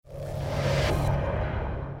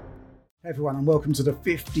Everyone, and welcome to the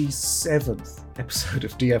 57th episode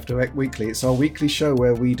of DF Direct Weekly. It's our weekly show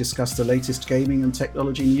where we discuss the latest gaming and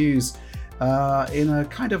technology news in a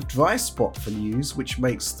kind of dry spot for news, which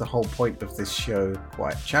makes the whole point of this show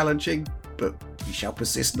quite challenging, but we shall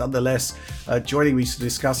persist nonetheless. Joining me to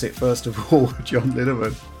discuss it, first of all, John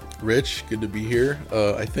Linneman. Rich, good to be here,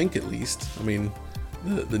 I think at least. I mean,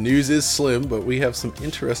 the news is slim, but we have some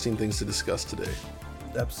interesting things to discuss today.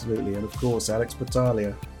 Absolutely, and of course, Alex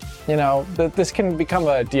Battaglia. You know, this can become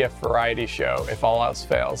a DF variety show if all else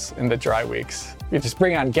fails in the dry weeks. You just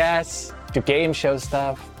bring on guests, do game show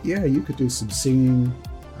stuff. Yeah, you could do some singing,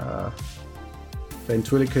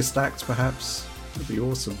 ventriloquist acts perhaps. That'd be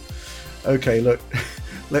awesome. Okay, look,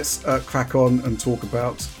 let's crack on and talk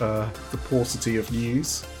about the paucity of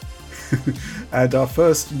news. And our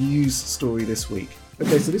first news story this week.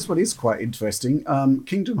 Okay, so this one is quite interesting.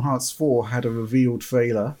 Kingdom Hearts 4 had a revealed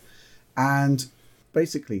trailer, and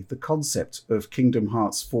basically the concept of Kingdom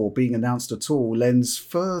Hearts 4 being announced at all lends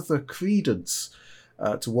further credence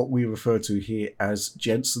to what we refer to here as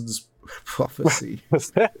Jensen's prophecy,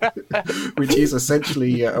 which is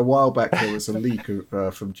essentially a while back there was a leak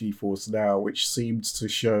from GeForce Now which seemed to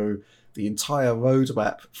show the entire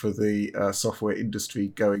roadmap for the software industry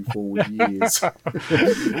going forward years.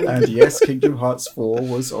 And yes, Kingdom Hearts 4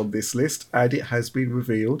 was on this list, and it has been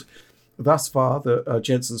revealed. Thus far, the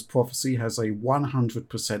Jensen's prophecy has a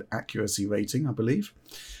 100% accuracy rating, I believe.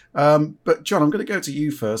 But John, I'm going to go to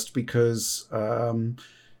you first because,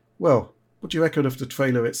 well, what do you reckon of the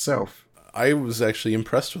trailer itself? I was actually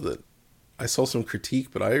impressed with it. I saw some critique,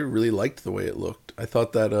 but I really liked the way it looked. I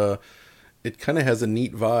thought that it kind of has a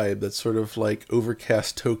neat vibe, that sort of like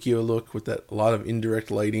overcast Tokyo look with that a lot of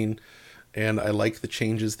indirect lighting. And I like the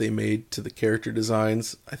changes they made to the character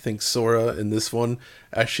designs. I think Sora in this one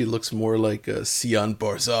actually looks more like Sian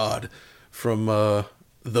Barzad from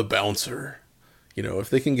The Bouncer. You know, if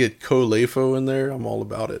they can get Ko Leifo in there, I'm all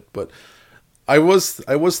about it. But I was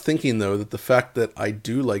thinking, though, that the fact that I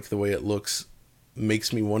do like the way it looks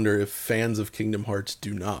makes me wonder if fans of Kingdom Hearts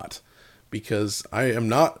do not. Because I am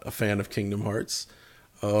not a fan of Kingdom Hearts.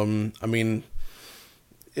 I mean,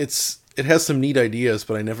 it has some neat ideas,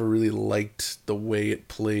 but I never really liked the way it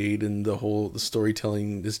played, and the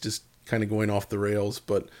storytelling is just kind of going off the rails.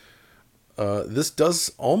 But this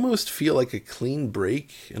does almost feel like a clean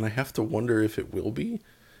break, and I have to wonder if it will be.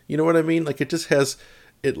 You know what I mean? Like,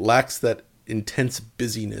 it lacks that intense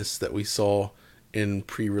busyness that we saw in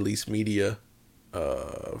pre-release media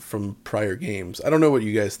from prior games. I don't know what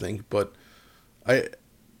you guys think, but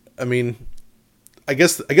I mean, I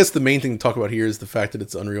guess the main thing to talk about here is the fact that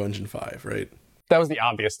it's Unreal Engine 5, right? That was the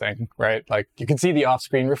obvious thing, right? Like, you can see the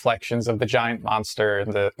off-screen reflections of the giant monster in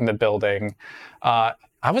the building. I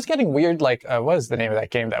was getting weird, like, what was the name of that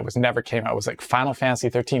game that never came out? It was like Final Fantasy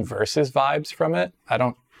 13 Versus vibes from it. I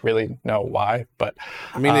don't really know why, but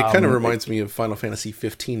I mean, it kind of reminds me of Final Fantasy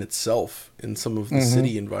 15 itself in some of the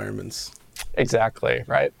city environments. Exactly,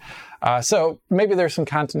 right? So maybe there's some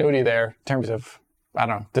continuity there in terms of, I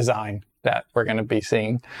don't know, design that we're going to be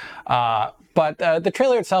seeing. But the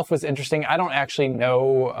trailer itself was interesting. I don't actually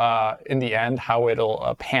know in the end how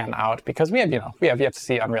it'll pan out, because we have yet to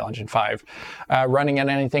see Unreal Engine 5 running in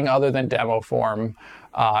anything other than demo form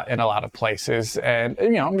in a lot of places. And,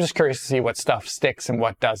 I'm just curious to see what stuff sticks and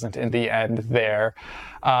what doesn't in the end there.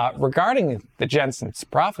 Regarding the Jensen's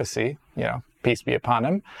prophecy, peace be upon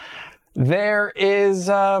him, there is...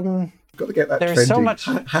 Got to get that there's trendy. So much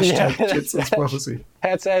hashtag Jensen's prophecy.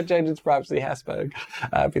 Hashtag Jensen's prophecy. Hashtag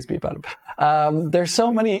peace be upon him. There's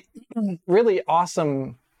so many really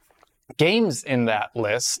awesome games in that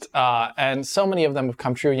list, and so many of them have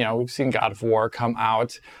come true. We've seen God of War come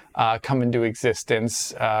into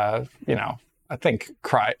existence. I think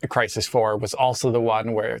Crisis 4 was also the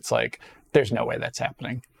one where it's like, there's no way that's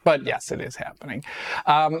happening. But yes, it is happening.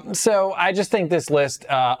 So I just think this list,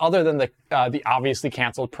 other than the obviously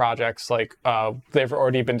canceled projects, like there've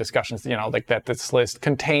already been discussions, like that this list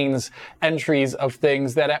contains entries of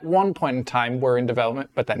things that at one point in time were in development,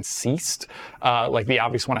 but then ceased. Like the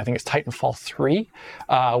obvious one, I think, is Titanfall 3,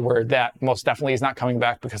 where that most definitely is not coming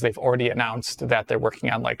back because they've already announced that they're working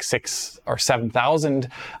on like 6,000 or 7,000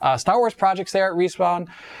 Star Wars projects there at Respawn.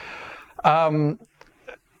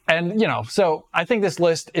 And, so I think this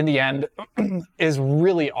list in the end is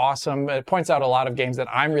really awesome. It points out a lot of games that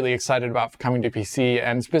I'm really excited about for coming to PC,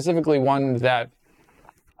 and specifically one that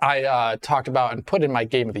I talked about and put in my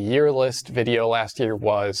Game of the Year list video last year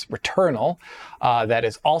was Returnal. That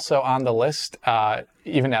is also on the list,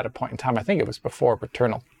 even at a point in time. I think it was before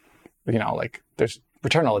Returnal.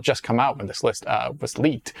 Returnal had just come out when this list was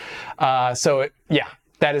leaked.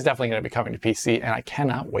 that is definitely going to be coming to PC, and I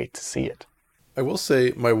cannot wait to see it. I will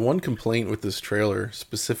say my one complaint with this trailer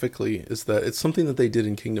specifically is that it's something that they did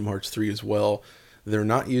in Kingdom Hearts 3 as well. They're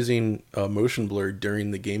not using motion blur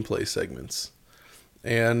during the gameplay segments.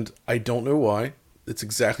 And I don't know why. It's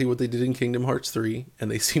exactly what they did in Kingdom Hearts 3, and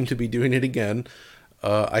they seem to be doing it again.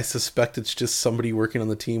 I suspect it's just somebody working on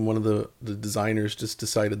the team. One of the designers just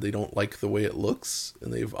decided they don't like the way it looks,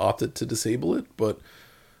 and they've opted to disable it. But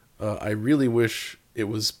I really wish it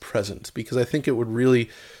was present, because I think it would really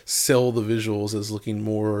sell the visuals as looking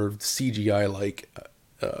more CGI-like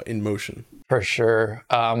in motion. For sure.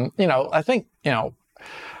 I think,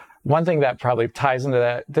 one thing that probably ties into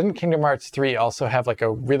that, didn't Kingdom Hearts 3 also have like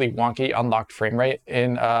a really wonky unlocked frame rate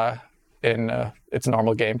in its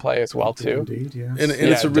normal gameplay as well too? Indeed, yes. In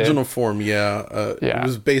its original form, it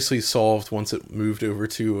was basically solved once it moved over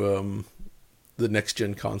to the next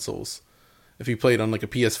gen consoles. If you played on like a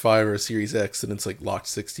PS5 or a Series X, then it's like locked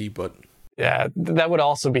 60, but yeah, that would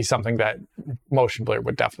also be something that motion blur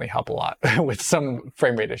would definitely help a lot with some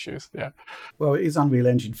frame rate issues. Yeah. Well, it is Unreal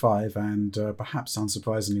Engine 5, and perhaps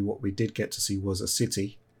unsurprisingly, what we did get to see was a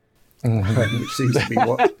city, which seems to be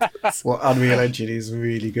what Unreal Engine is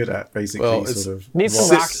really good at, basically. Well, sort of needs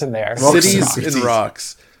some rocks in there. Cities and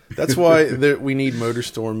rocks. That's why we need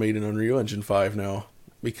MotorStorm made in Unreal Engine 5 now,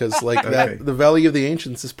 because that the Valley of the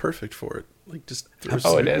Ancients is perfect for it. Like, just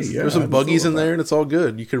it is. There's some buggies in there, and it's all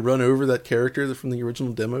good. You could run over that character from the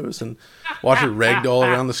original demos and watch it ragdoll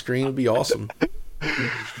around the screen. It'd be awesome.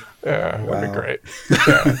 Yeah, that'd be great.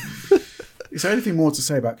 Yeah. Is there anything more to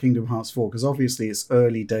say about Kingdom Hearts 4? Because obviously it's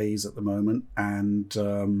early days at the moment, and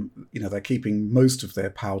they're keeping most of their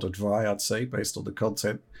powder dry, I'd say, based on the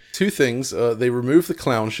content. Two things. They removed the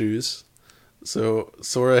clown shoes. So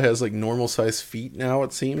Sora has like normal size feet now,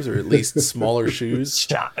 it seems, or at least smaller shoes,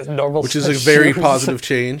 which is a very positive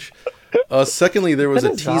change. Secondly, there was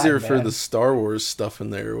a teaser for the Star Wars stuff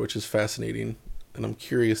in there, which is fascinating, and I'm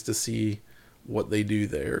curious to see what they do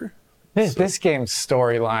there. This game's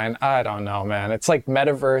storyline, I don't know, man. It's like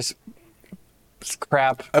metaverse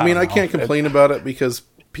crap. I mean, I can't complain about it because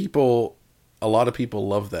a lot of people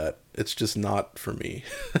love that. It's just not for me.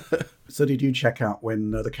 So did you check out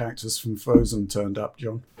when the characters from Frozen turned up,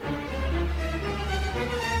 John?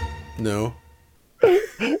 No.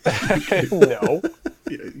 No.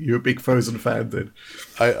 You're a big Frozen fan then?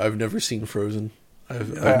 I've never seen Frozen.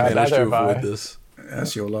 I've managed to avoid this.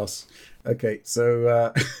 That's your loss. Okay,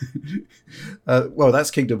 so well,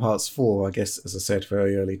 that's Kingdom Hearts 4. I guess, as I said,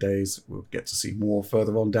 very early days. We'll get to see more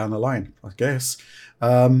further on down the line, I guess.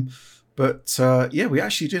 But we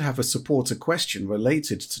actually did have a supporter question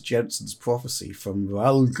related to Jensen's prophecy from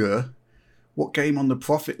Ralger. What game on the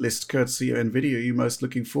profit list, courtesy of NVIDIA, are you most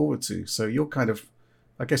looking forward to? So you're kind of,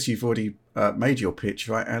 I guess you've already made your pitch,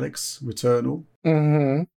 right, Alex? Returnal.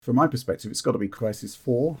 Mm-hmm. From my perspective, it's got to be Crisis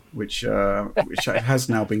 4, which has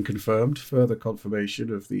now been confirmed. Further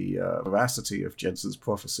confirmation of the veracity of Jensen's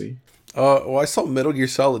prophecy. Well, I saw Metal Gear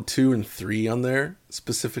Solid 2 and 3 on there,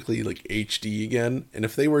 specifically like HD again. And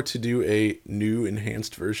if they were to do a new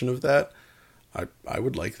enhanced version of that, I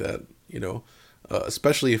would like that,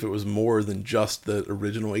 especially if it was more than just the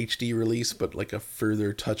original HD release, but like a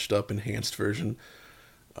further touched up enhanced version.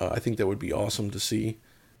 I think that would be awesome to see.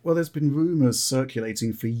 Well, there's been rumours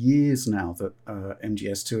circulating for years now that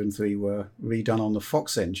MGS 2 and 3 were redone on the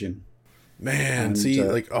Fox engine. Man,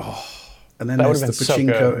 And then there's the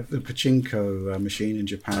Pachinko machine in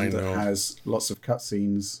Japan that has lots of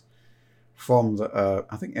cutscenes from the,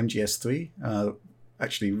 I think MGS3,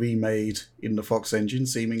 actually remade in the Fox engine,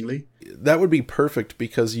 seemingly. That would be perfect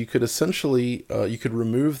because you could essentially, you could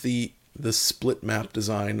remove the split map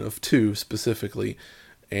design of 2 specifically,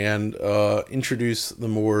 and introduce the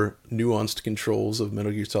more nuanced controls of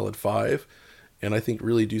Metal Gear Solid 5, and I think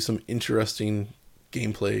really do some interesting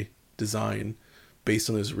gameplay design based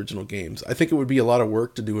on those original games. I think it would be a lot of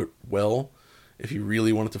work to do it well if you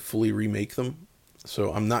really wanted to fully remake them.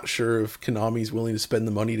 So I'm not sure if Konami's willing to spend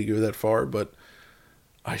the money to go that far, but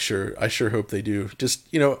I sure hope they do. Just,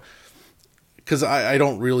 because I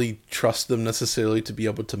don't really trust them necessarily to be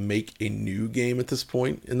able to make a new game at this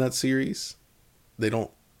point in that series. They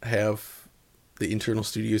don't have the internal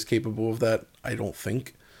studios capable of that, I don't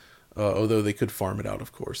think. Although they could farm it out,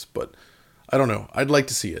 of course. But I don't know. I'd like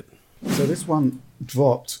to see it. So this one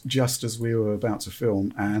dropped just as we were about to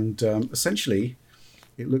film, and essentially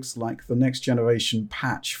it looks like the next generation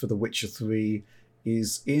patch for The Witcher 3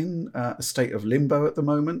 is in a state of limbo at the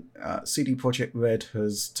moment. CD Projekt Red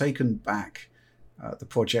has taken back the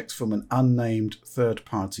project from an unnamed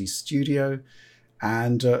third-party studio,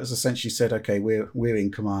 and has essentially said, okay, we're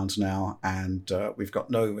in command now, and we've got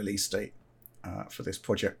no release date for this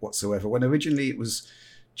project whatsoever, when originally it was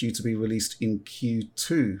due to be released in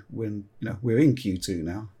Q2, when we're in Q2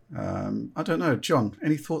 now. I don't know, John,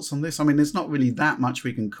 any thoughts on this? I mean, there's not really that much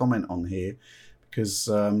we can comment on here because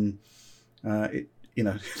the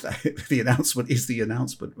announcement is the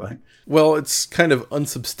announcement, right? Well, it's kind of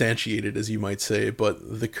unsubstantiated, as you might say,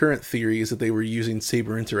 but the current theory is that they were using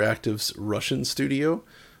Saber Interactive's Russian studio,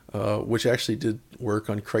 which actually did work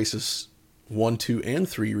on Crysis 1, 2, and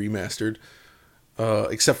 3 remastered,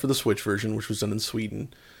 except for the Switch version, which was done in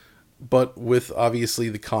Sweden. But with obviously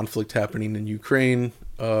the conflict happening in Ukraine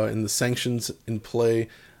and the sanctions in play,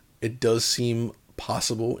 it does seem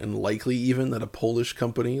possible and likely even that a Polish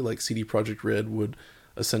company like CD Projekt Red would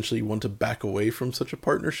essentially want to back away from such a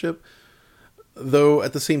partnership. Though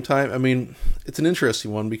at the same time, I mean, it's an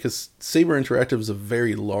interesting one because Saber Interactive is a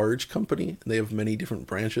very large company and they have many different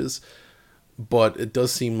branches. But it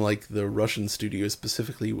does seem like the Russian studio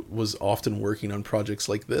specifically was often working on projects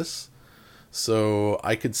like this. So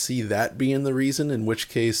I could see that being the reason, in which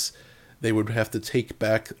case they would have to take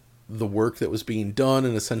back the work that was being done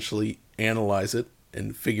and essentially analyze it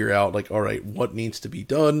and figure out, like, all right, what needs to be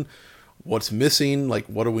done? What's missing? Like,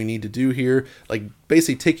 what do we need to do here? Like,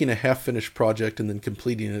 basically taking a half-finished project and then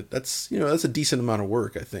completing it. That's a decent amount of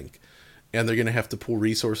work, I think. And they're going to have to pull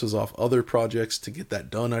resources off other projects to get that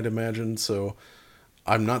done, I'd imagine. So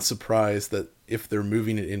I'm not surprised that if they're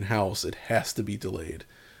moving it in-house, it has to be delayed.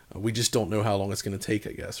 We just don't know how long it's going to take,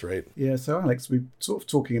 I guess, right? Yeah, so Alex, we're sort of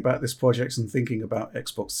talking about this project and thinking about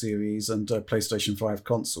Xbox Series and PlayStation 5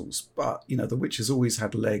 consoles. But, The Witcher's always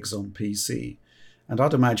had legs on PC. And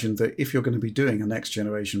I'd imagine that if you're going to be doing a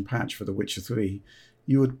next-generation patch for The Witcher 3,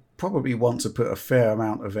 you would probably want to put a fair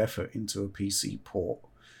amount of effort into a PC port.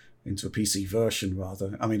 Into a PC version,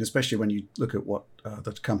 rather. I mean, especially when you look at what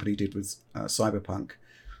the company did with Cyberpunk.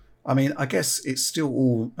 I mean, I guess it's still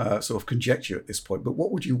all sort of conjecture at this point, but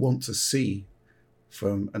what would you want to see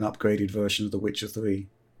from an upgraded version of The Witcher 3?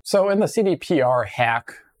 So in the CDPR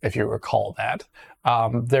hack, if you recall that,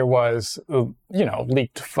 there was,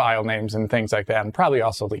 leaked file names and things like that, and probably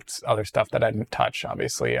also leaked other stuff that I didn't touch,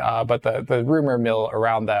 obviously. But the rumor mill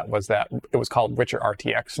around that was that it was called Witcher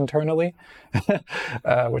RTX internally,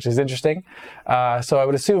 which is interesting. So I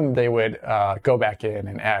would assume they would go back in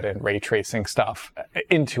and add in ray tracing stuff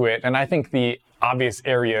into it. And I think the obvious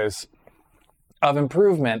areas of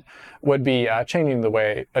improvement would be changing the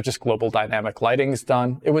way just global dynamic lighting is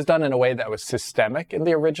done. It was done in a way that was systemic in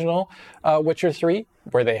the original Witcher 3,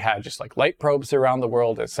 where they had just like light probes around the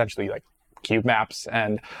world, essentially like cube maps,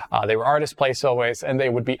 and they were artist place always, and they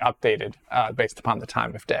would be updated based upon the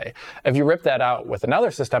time of day. If you rip that out with another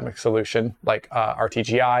systemic solution like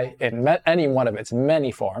RTGI in any one of its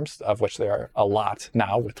many forms, of which there are a lot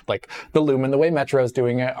now, with like the Lumen, the way Metro is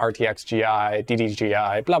doing it, RTXGI,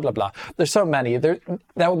 DDGI, blah, blah, blah. There's so many. That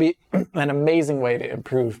would be an amazing way to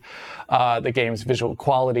improve the game's visual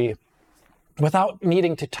quality without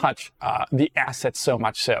needing to touch the assets so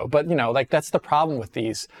much so. But, that's the problem with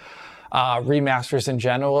these remasters in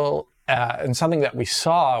general, and something that we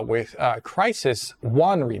saw with Crysis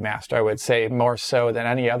 1 remaster, I would say more so than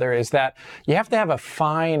any other, is that you have to have a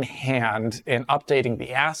fine hand in updating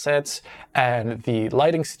the assets and the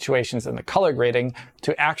lighting situations and the color grading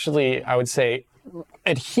to actually, I would say,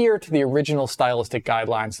 adhere to the original stylistic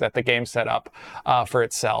guidelines that the game set up for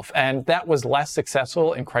itself. And that was less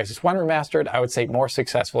successful in Crysis 1 Remastered. I would say more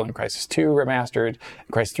successful in Crysis 2 Remastered,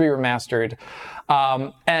 Crysis 3 Remastered.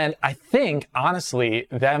 And I think, honestly,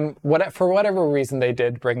 for whatever reason they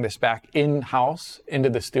did bring this back in-house into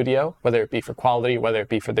the studio, whether it be for quality, whether it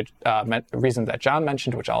be for the reason that John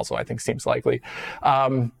mentioned, which also I think seems likely,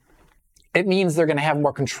 it means they're going to have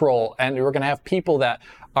more control, and we're going to have people that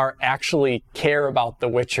are actually care about the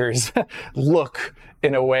Witcher's look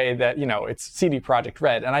in a way that, it's CD Projekt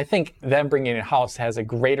Red. And I think them bringing it in-house has a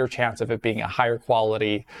greater chance of it being a higher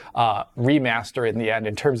quality remaster in the end,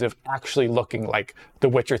 in terms of actually looking like The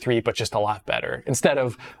Witcher 3, but just a lot better. Instead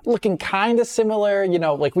of looking kind of similar,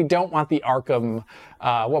 like we don't want the Arkham,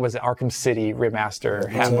 Arkham City remaster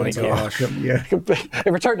happening.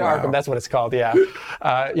 Return to Arkham, that's what it's called, yeah.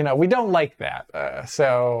 We don't like that.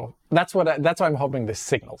 So that's what I'm hoping this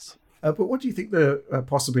signals. But what do you think the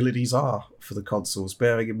possibilities are for the consoles,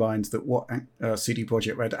 bearing in mind that what CD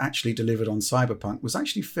Projekt Red actually delivered on Cyberpunk was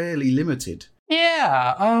actually fairly limited?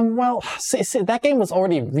 Yeah, that game was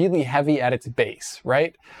already really heavy at its base,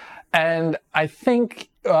 right? And I think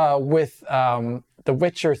with The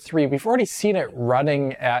Witcher 3, we've already seen it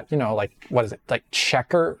running at, what is it, like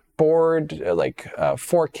checker board, like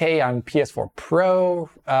 4K on PS4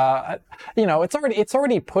 Pro. It's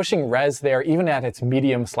already pushing res there, even at its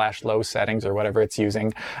medium/low settings or whatever it's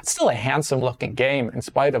using. It's still a handsome looking game in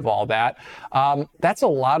spite of all that. That's a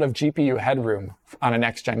lot of GPU headroom on a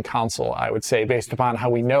next gen console, I would say, based upon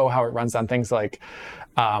how we know how it runs on things like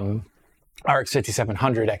RX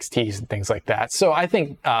 5700 XTs and things like that. So I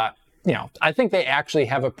think I think they actually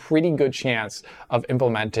have a pretty good chance of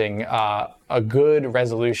implementing a good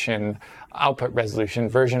output resolution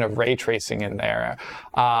version of ray tracing in there.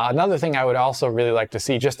 Another thing I would also really like to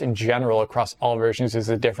see, just in general across all versions, is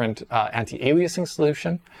a different anti-aliasing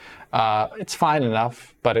solution. It's fine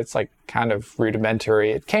enough, but it's like kind of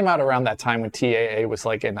rudimentary. It came out around that time when TAA was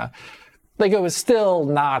like it was still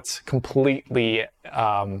not completely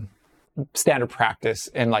standard practice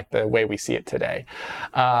in like the way we see it today.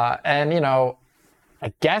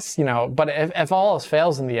 I guess, but if all else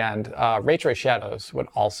fails in the end, ray trace shadows would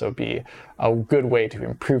also be a good way to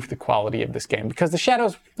improve the quality of this game, because the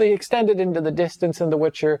shadows, they extended into the distance in The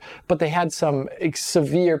Witcher, but they had some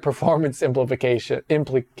severe performance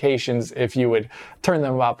implications if you would turn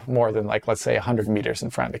them up more than, like, let's say 100 meters in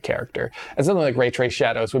front of the character. And something like ray trace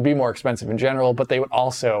shadows would be more expensive in general, but they would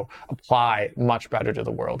also apply much better to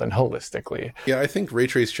the world and holistically. Yeah, I think ray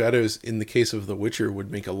trace shadows in the case of The Witcher would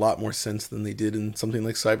make a lot more sense than they did in something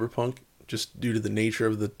like Cyberpunk, just due to the nature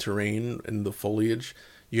of the terrain and the foliage.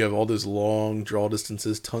 You have all those long draw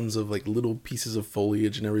distances, tons of like little pieces of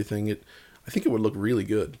foliage and everything. I think it would look really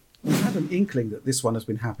good. We had an inkling that this one has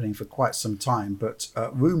been happening for quite some time, but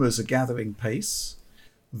rumours are gathering pace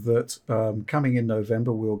that coming in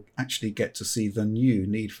November we'll actually get to see the new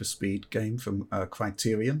Need for Speed game from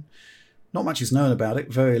Criterion. Not much is known about it,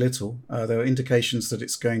 very little. There are indications that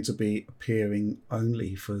it's going to be appearing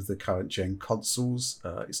only for the current gen consoles.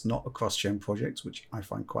 It's not a cross-gen project, which I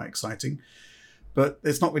find quite exciting. But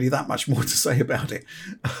there's not really that much more to say about it.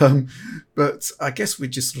 But I guess we're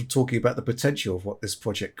just sort of talking about the potential of what this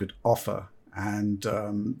project could offer, and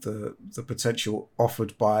the potential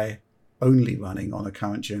offered by only running on a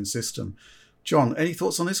current gen system. John, any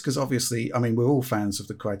thoughts on this? Because obviously, we're all fans of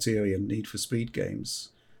the Criterion Need for Speed games.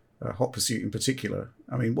 Hot Pursuit in particular.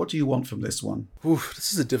 What do you want from this one? Oof,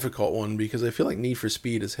 this is a difficult one, because I feel like Need for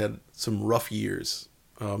Speed has had some rough years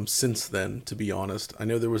since then, to be honest. I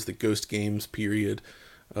know there was the Ghost Games period,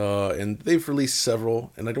 and they've released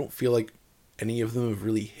several, and I don't feel like any of them have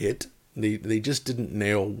really hit. They just didn't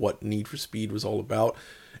nail what Need for Speed was all about.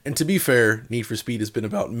 And to be fair, Need for Speed has been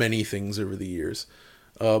about many things over the years.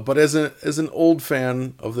 But as an old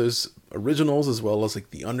fan of those originals, as well as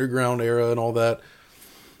like the Underground era and all that,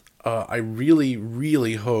 I really,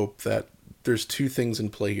 really hope that there's two things in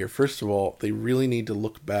play here. First of all, they really need to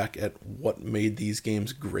look back at what made these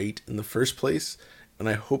games great in the first place, and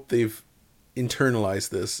I hope they've internalized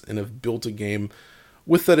this and have built a game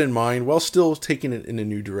with that in mind, while still taking it in a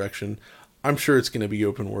new direction. I'm sure it's going to be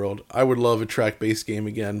open world. I would love a track-based game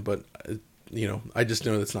again, but I just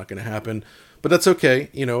know that's not going to happen. But that's okay.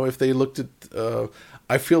 If they looked at,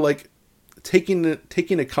 I feel like taking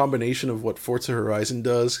a combination of what Forza Horizon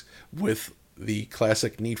does with the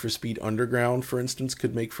classic Need for Speed Underground, for instance,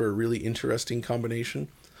 could make for a really interesting combination.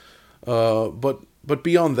 But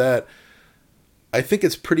beyond that, I think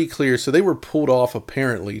it's pretty clear. So they were pulled off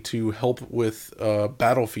apparently to help with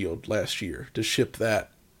Battlefield last year, to ship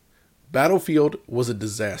that. Battlefield was a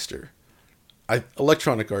disaster.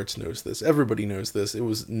 Electronic Arts knows this. Everybody knows this. It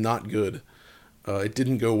was not good. It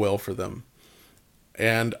didn't go well for them.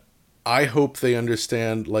 And I hope they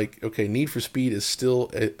understand, okay, Need for Speed is still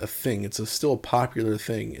a thing. It's still a popular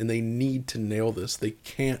thing, and they need to nail this. They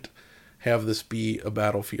can't have this be a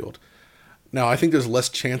Battlefield. Now, I think there's less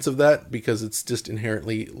chance of that because it's just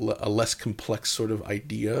inherently a less complex sort of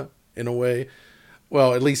idea in a way.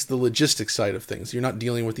 Well, at least the logistics side of things. You're not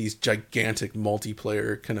dealing with these gigantic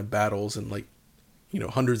multiplayer kind of battles and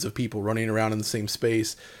hundreds of people running around in the same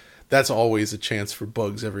space. That's always a chance for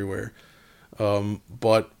bugs everywhere.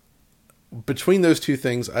 But between those two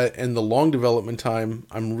things and the long development time,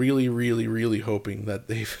 I'm really, really, really hoping that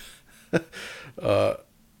they've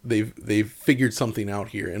figured something out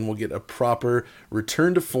here, and we'll get a proper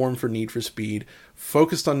return to form for Need for Speed,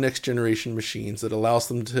 focused on next generation machines, that allows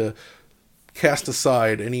them to cast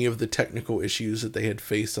aside any of the technical issues that they had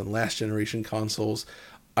faced on last generation consoles.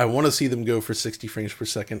 I want to see them go for 60 frames per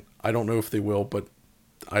second. I don't know if they will, but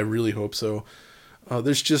I really hope so.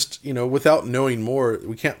 There's just, without knowing more,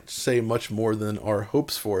 we can't say much more than our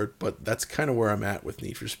hopes for it, but that's kind of where I'm at with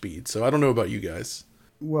Need for Speed. So I don't know about you guys.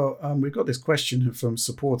 Well, we've got this question from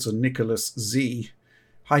supporter Nicholas Z.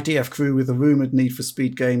 Hi, DF crew. With the rumoured Need for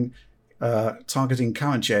Speed game Targeting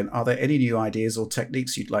current gen, are there any new ideas or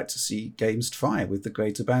techniques you'd like to see games try with the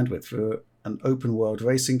greater bandwidth? For an open world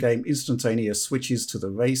racing game, instantaneous switches to the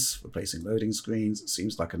race, replacing loading screens,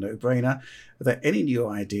 seems like a no-brainer. Are there any new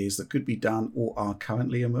ideas that could be done or are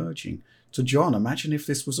currently emerging? To John, imagine if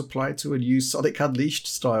this was applied to a new Sonic Unleashed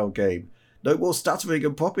style game. No more stuttering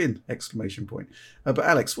and popping! Exclamation point. But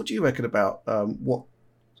Alex, what do you reckon about what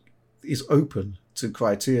is open to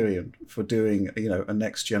Criterion for doing, a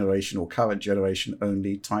next generation or current generation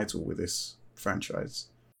only title with this franchise?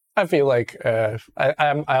 I feel like I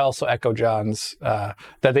also echo John's that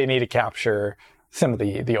they need to capture some of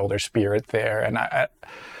the older spirit there, and I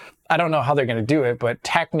don't know how they're going to do it, but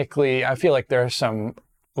technically, I feel like there are some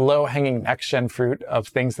low-hanging next-gen fruit of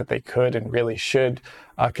things that they could and really should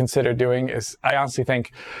consider doing. Is I honestly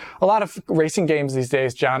think a lot of racing games these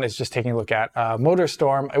days, John, is just taking a look at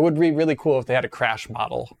MotorStorm. It would be really cool if they had a crash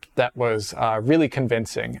model that was really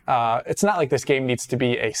convincing. It's not like this game needs to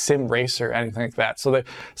be a sim racer or anything like that. So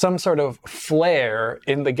some sort of flair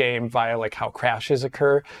in the game via like how crashes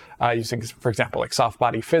occur, using, for example, like soft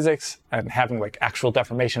body physics and having like actual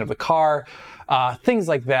deformation of the car, things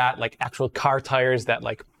like that, like actual car tires that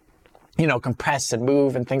like compress and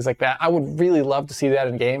move and things like that. I would really love to see that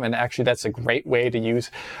in game, and actually that's a great way to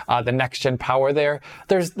use the next-gen power there.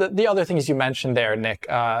 There's the other things you mentioned there, Nick,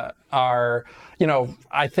 are,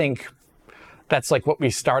 I think that's like what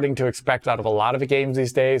we're starting to expect out of a lot of the games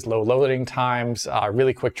these days, low loading times,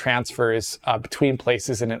 really quick transfers between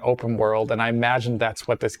places in an open world, and I imagine that's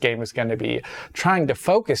what this game is going to be trying to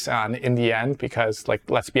focus on in the end, because, like,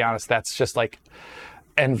 let's be honest, that's just like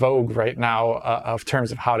en vogue right now of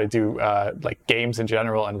terms of how to do like games in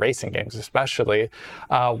general and racing games especially.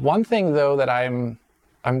 One thing though that I'm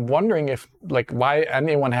wondering if like why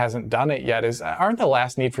anyone hasn't done it yet is, aren't the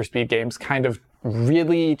last Need for Speed games kind of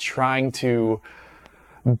really trying to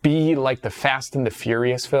be like the Fast and the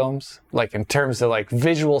Furious films, like in terms of like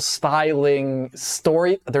visual styling,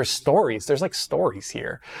 story? There's like stories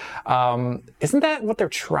here. Isn't that what they're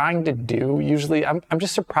trying to do usually? I'm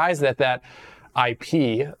just surprised that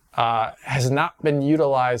IP has not been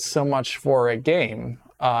utilized so much for a game,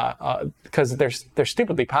 because they're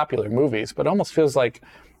stupidly popular movies, but it almost feels like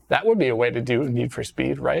that would be a way to do Need for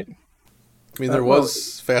Speed, right? I mean, there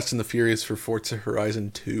was Fast and the Furious for Forza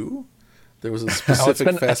Horizon 2. There was a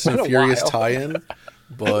specific Fast and the Furious tie-in,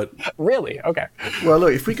 but... Really? Okay. Well,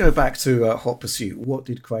 look, if we go back to Hot Pursuit, what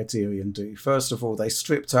did Criterion do? First of all, they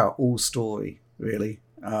stripped out all story, really.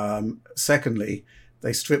 Secondly,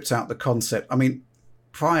 they stripped out the concept. I mean,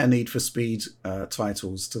 prior Need for Speed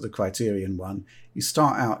titles to the Criterion one, you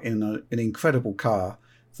start out in an incredible car.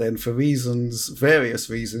 Then for various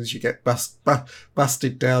reasons, you get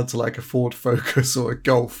busted down to like a Ford Focus or a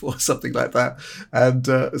Golf or something like that. And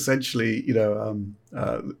essentially,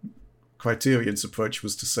 Criterion's approach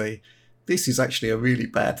was to say, this is actually a really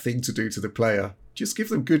bad thing to do to the player. Just give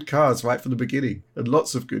them good cars right from the beginning, and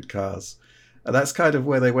lots of good cars. And that's kind of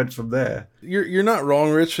where they went from there. You're not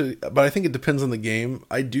wrong, Rich, but I think it depends on the game.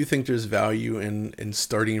 I do think there's value in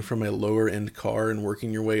starting from a lower end car and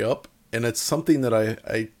working your way up. And it's something that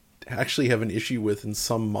I actually have an issue with in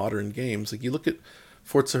some modern games. Like you look at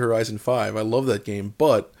Forza Horizon 5, I love that game,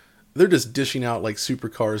 but they're just dishing out like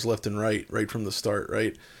supercars left and right from the start,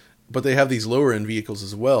 right? But they have these lower end vehicles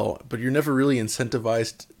as well, but you're never really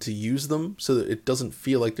incentivized to use them, so that it doesn't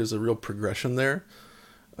feel like there's a real progression there.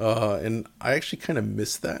 And I actually kind of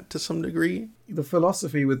miss that to some degree. The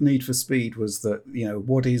philosophy with Need for Speed was that,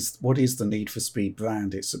 what is the Need for Speed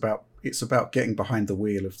brand? It's about getting behind the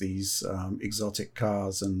wheel of these exotic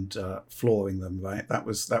cars and flooring them, right? That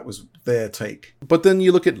was their take. But then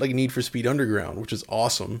you look at like Need for Speed Underground, which is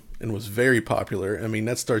awesome and was very popular. I mean,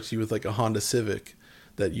 that starts you with like a Honda Civic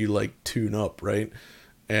that you like tune up, right?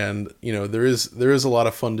 And there is a lot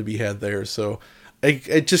of fun to be had there. So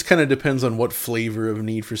it just kind of depends on what flavor of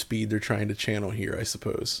Need for Speed they're trying to channel here, I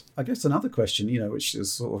suppose. I guess another question, which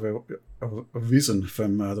is sort of arisen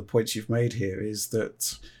from the points you've made here, is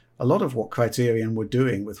that a lot of what Criterion were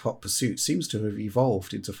doing with Hot Pursuit seems to have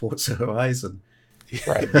evolved into Forza Horizon.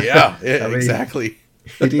 Right. Yeah, I mean, exactly.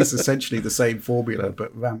 It is essentially the same formula,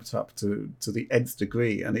 but ramped up to the nth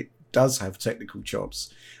degree, and it does have technical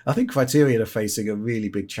chops. I think Criterion are facing a really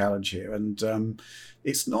big challenge here, and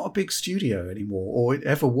it's not a big studio anymore, or it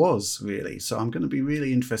ever was, really. So I'm going to be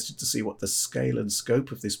really interested to see what the scale and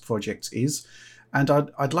scope of this project is. And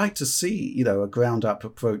I'd like to see, a ground-up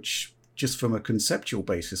approach just from a conceptual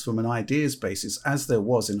basis, from an ideas basis, as there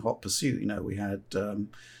was in Hot Pursuit. We had,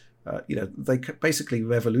 they basically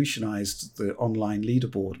revolutionized the online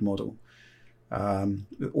leaderboard model,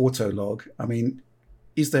 the Autolog. I mean,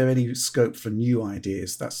 is there any scope for new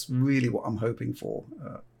ideas? That's really what I'm hoping for,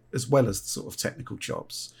 as well as the sort of technical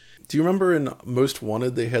chops. Do you remember in Most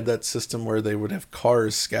Wanted, they had that system where they would have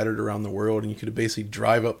cars scattered around the world, and you could basically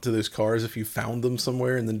drive up to those cars if you found them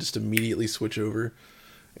somewhere, and then just immediately switch over.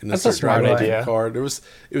 And that's a smart idea. Car.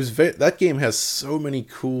 That game has so many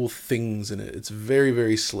cool things in it. It's very,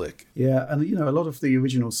 very slick. Yeah, and a lot of the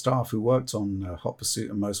original staff who worked on Hot Pursuit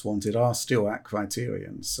and Most Wanted are still at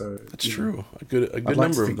Criterion. So that's true. A good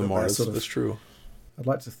number of them are. That's true. I'd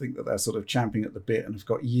like to think that they're sort of champing at the bit and have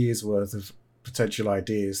got years worth of potential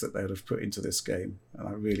ideas that they'd have put into this game, and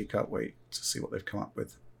I really can't wait to see what they've come up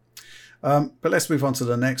with. But let's move on to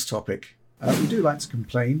the next topic. We do like to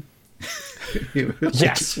complain.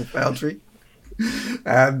 Yes. Foundry.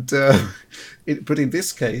 And but in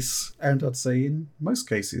this case, and I'd say in most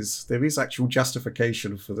cases, there is actual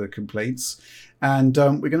justification for the complaints. And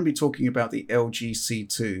we're going to be talking about the LG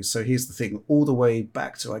C2. So here's the thing. All the way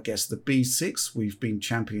back to, I guess, the B6, we've been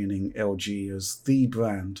championing LG as the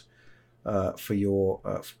brand for your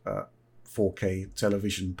 4K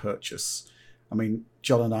television purchase. I mean,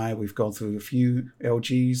 John and I, we've gone through a few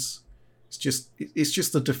LGs. It's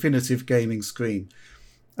just the definitive gaming screen.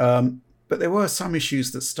 But there were some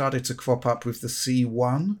issues that started to crop up with the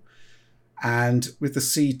C1, and with the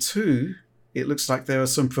C2, it looks like there are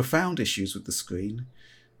some profound issues with the screen,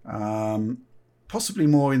 possibly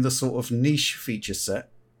more in the sort of niche feature set,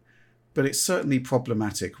 but it's certainly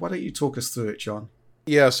problematic. Why don't you talk us through it, John?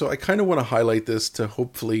 Yeah, so I kind of want to highlight this to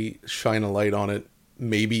hopefully shine a light on it.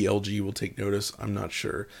 Maybe LG will take notice. I'm not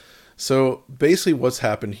sure. So basically what's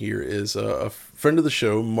happened here is a friend of the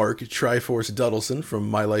show, Mark Triforce Duddleson from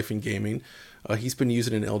My Life in Gaming, he's been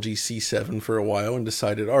using an LG C7 for a while and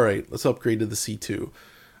decided, all right, let's upgrade to the C2.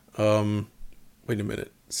 Wait a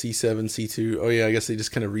minute. C7, C2. Oh, yeah, I guess they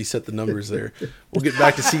just kind of reset the numbers there. We'll get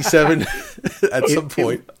back to C7 at some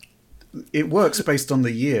point. It works based on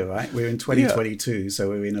the year, right? We're in 2022, so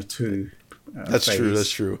we're in a 2. That's phase. true. That's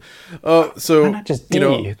true. So not just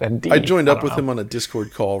D, then D? I joined up with him on a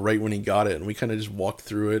Discord call right when he got it, and we kind of just walked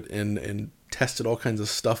through it and tested all kinds of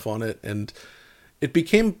stuff on it, and it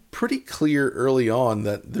became pretty clear early on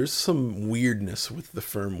that there's some weirdness with the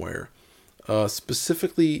firmware,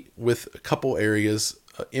 specifically with a couple areas: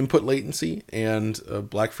 input latency and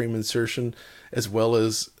black frame insertion, as well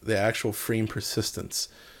as the actual frame persistence.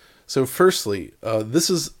 So, firstly, this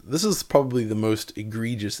is probably the most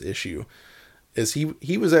egregious issue. Is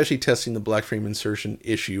he was actually testing the black frame insertion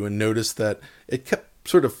issue and noticed that it kept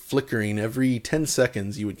sort of flickering every 10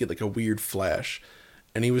 seconds. You would get like a weird flash,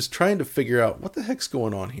 and he was trying to figure out what the heck's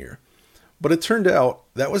going on here. But it turned out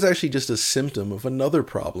that was actually just a symptom of another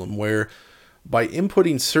problem where by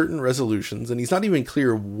inputting certain resolutions, and he's not even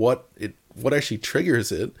clear what actually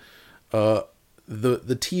triggers it, the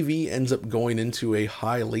TV ends up going into a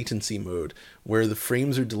high latency mode where the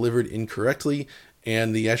frames are delivered incorrectly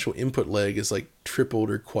and the actual input lag is like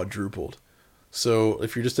tripled or quadrupled. So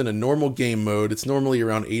if you're just in a normal game mode, it's normally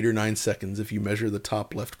around 8 or 9 seconds if you measure the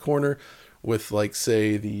top left corner with, like,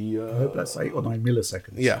 say the... I hope that's 8 or 9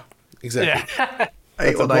 milliseconds. Yeah, exactly. Yeah.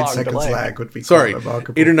 8 or 9 seconds lag would be Sorry, quite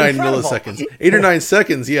remarkable. 8 or 9 milliseconds. 8 or 9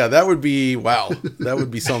 seconds, yeah, that would be... Wow, that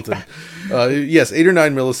would be something. Yes, 8 or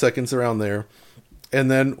 9 milliseconds around there.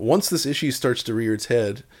 And then once this issue starts to rear its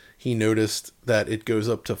head, he noticed that it goes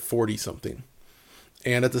up to 40-something.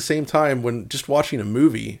 And at the same time, when just watching a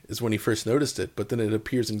movie is when he first noticed it, but then it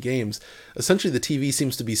appears in games, essentially the TV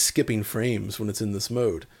seems to be skipping frames when it's in this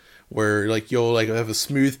mode, where like you'll like have a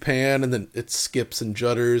smooth pan and then it skips and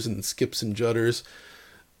judders and skips and judders.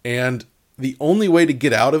 And the only way to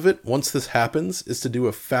get out of it once this happens is to do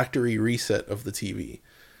a factory reset of the TV.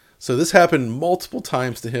 So this happened multiple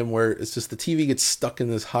times to him where it's just the TV gets stuck in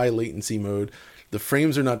this high latency mode. The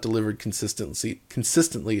frames are not delivered consistently.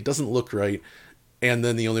 It doesn't look right. And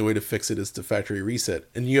then the only way to fix it is to factory reset.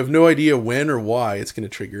 And you have no idea when or why it's going to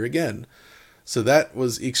trigger again. So that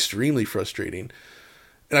was extremely frustrating.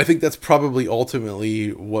 And I think that's probably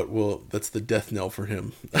ultimately that's the death knell for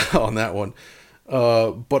him on that one.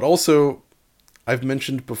 But also, I've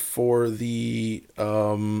mentioned before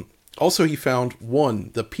also he found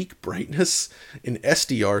the peak brightness in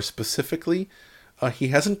SDR specifically. He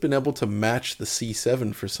hasn't been able to match the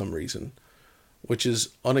C7 for some reason, which is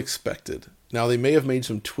unexpected. Now, they may have made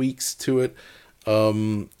some tweaks to it.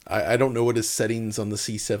 I don't know what his settings on the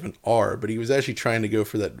C7 are, but he was actually trying to go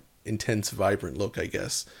for that intense, vibrant look, I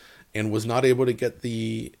guess, and was not able to get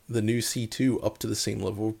the new C2 up to the same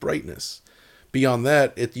level of brightness. Beyond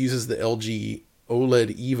that, it uses the LG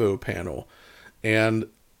OLED Evo panel. And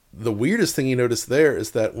the weirdest thing you notice there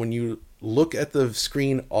is that when you look at the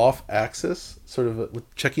screen off axis, sort of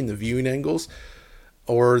with checking the viewing angles,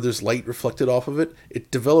 or there's light reflected off of it,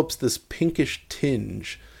 it develops this pinkish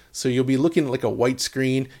tinge. So you'll be looking at like a white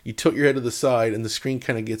screen, you tilt your head to the side, and the screen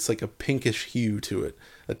kind of gets like a pinkish hue to it.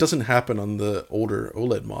 That doesn't happen on the older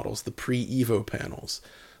OLED models, the pre-Evo panels.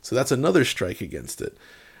 So that's another strike against it.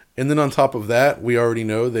 And then on top of that, we already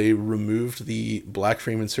know they removed the black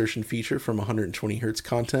frame insertion feature from 120 Hz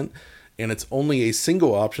content, and it's only a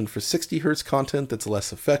single option for 60 Hz content that's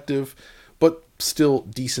less effective, but still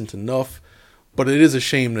decent enough. But it is a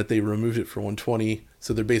shame that they removed it for 120,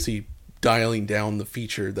 so they're basically dialing down the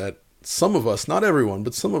feature that some of us, not everyone,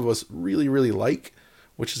 but some of us really, really like,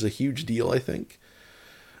 which is a huge deal, I think.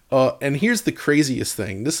 And here's the craziest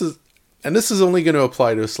thing. This is only going to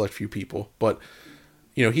apply to a select few people, but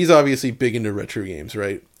you know, he's obviously big into retro games,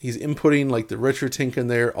 right? He's inputting like the RetroTink in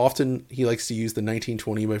there. Often he likes to use the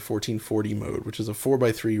 1920 by 1440 mode, which is a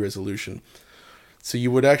 4:3 resolution. So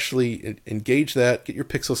you would actually engage that, get your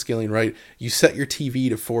pixel scaling right. You set your TV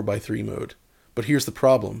to 4:3 mode. But here's the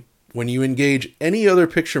problem. When you engage any other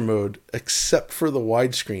picture mode except for the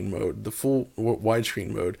widescreen mode, the full widescreen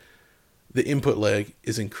mode, the input lag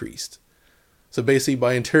is increased. So basically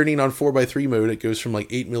by turning on 4:3 mode, it goes from like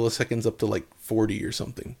 8 milliseconds up to like 40 or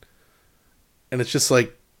something. And it's just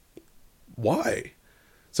like, why?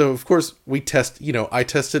 So of course we test, you know, I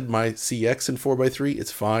tested my CX in 4:3.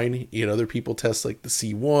 It's fine. You know, other people test like the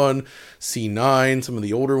C1, C9, some of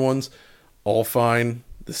the older ones, all fine.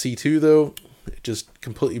 The C2 though, it just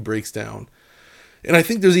completely breaks down. And I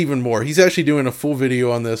think there's even more. He's actually doing a full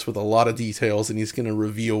video on this with a lot of details, and he's going to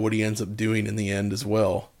reveal what he ends up doing in the end as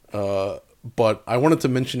well. But I wanted to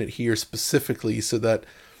mention it here specifically so that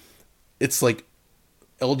it's like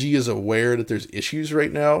LG is aware that there's issues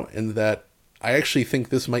right now, and that I actually think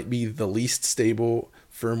this might be the least stable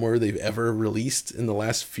firmware they've ever released in the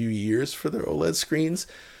last few years for their OLED screens,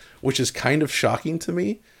 which is kind of shocking to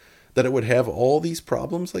me that it would have all these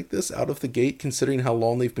problems like this out of the gate, considering how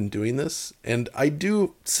long they've been doing this. And I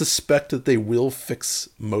do suspect that they will fix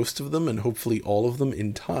most of them and hopefully all of them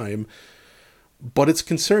in time. But it's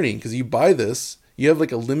concerning because you buy this, you have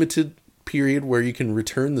like a limited period where you can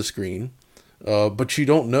return the screen, but you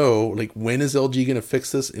don't know like when is LG going to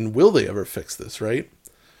fix this and will they ever fix this, right?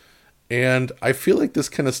 And I feel like this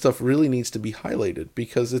kind of stuff really needs to be highlighted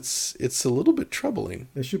because it's a little bit troubling.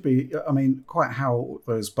 There should be, I mean, quite how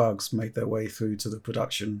those bugs made their way through to the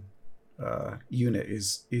production unit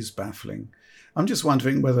is baffling. I'm just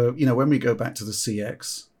wondering whether, you know, when we go back to the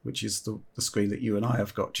CX, which is the screen that you and I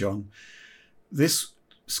have got, John, this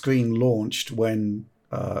screen launched when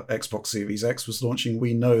Xbox Series X was launching.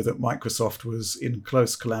 We know that Microsoft was in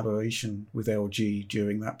close collaboration with LG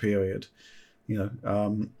during that period. You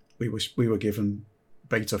know, we were given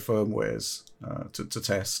beta firmwares to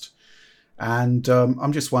test, and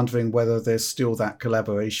I'm just wondering whether there's still that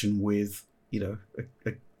collaboration with, you know,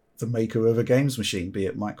 the maker of a games machine, be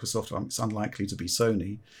it Microsoft. It's unlikely to be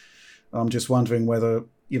Sony. I'm just wondering whether,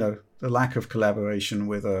 you know, the lack of collaboration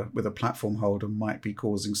with a platform holder might be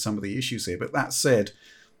causing some of the issues here. But that said,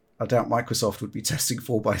 I doubt Microsoft would be testing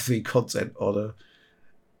 4:3 content on a.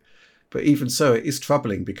 But even so, it is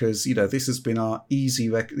troubling because, you know, this has been our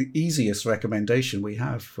easiest recommendation we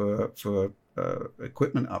have for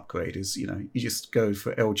equipment upgrade is, you know, you just go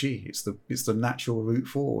for LG. It's the natural route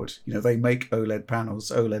forward. You know, they make OLED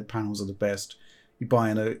panels. OLED panels are the best. You buy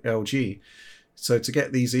an LG. So to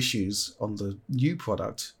get these issues on the new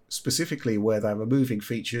product, specifically where they're removing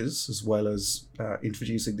features as well as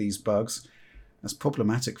introducing these bugs, that's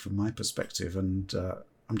problematic from my perspective. And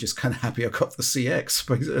I'm just kind of happy I got the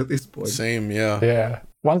CX at this point. Same, yeah. Yeah.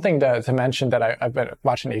 One thing to mention that I've been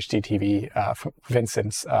watching HDTV,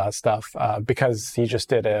 Vincent's stuff, because he just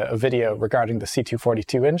did a video regarding the C2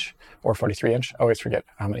 42-inch or 43-inch. I always forget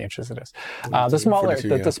how many inches it is. The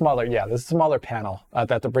smaller panel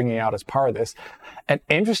that they're bringing out as part of this. And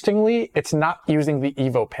interestingly, it's not using the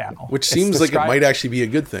Evo panel. Which seems like it might actually be a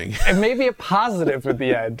good thing. It may be a positive at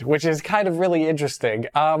the end, which is kind of really interesting.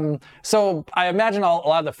 So I imagine a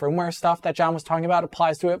lot of the firmware stuff that John was talking about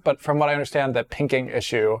applies to it, but from what I understand, the pinking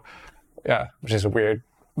issue, which is a weird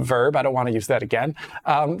verb. I don't want to use that again.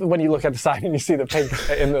 When you look at the side and you see the pink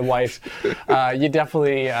in the white, you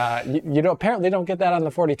definitely, apparently don't get that on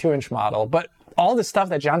the 42-inch model. But all the stuff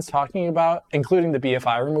that John's talking about, including the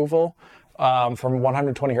BFI removal from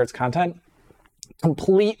 120 hertz content,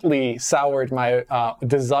 completely soured my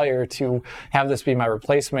desire to have this be my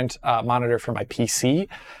replacement monitor for my PC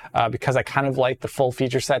because I kind of like the full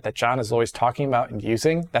feature set that John is always talking about and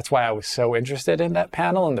using. That's why I was so interested in that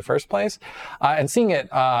panel in the first place. And seeing it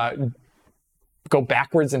go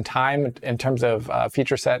backwards in time in terms of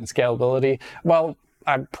feature set and scalability, well,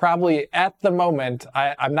 I'm probably at the moment,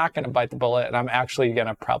 I'm not going to bite the bullet, and I'm actually going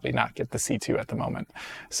to probably not get the C2 at the moment.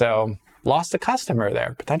 So lost a customer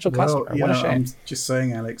there, potential customer. What a shame. I'm just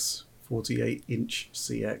saying, Alex, 48-inch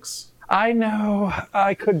CX. I know.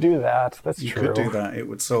 I could do that. That's true. You could do that. It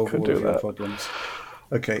would solve all of your problems.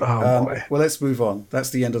 Okay, boy. well, let's move on. That's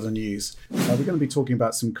the end of the news. We're going to be talking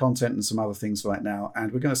about some content and some other things right now,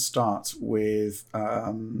 and we're going to start with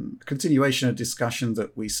a continuation of discussion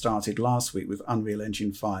that we started last week with Unreal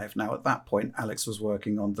Engine 5. Now, at that point, Alex was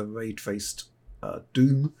working on the ray-traced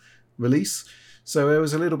Doom release, so there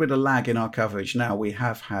was a little bit of lag in our coverage. Now, we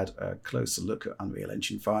have had a closer look at Unreal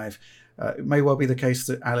Engine 5. It may well be the case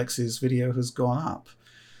that Alex's video has gone up,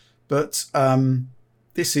 but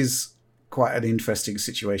this is quite an interesting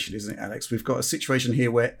situation, isn't it, Alex? We've got a situation here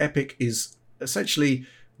where Epic is essentially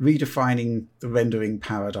redefining the rendering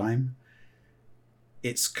paradigm.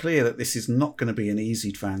 It's clear that this is not going to be an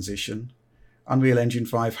easy transition. Unreal Engine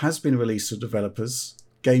 5 has been released to developers.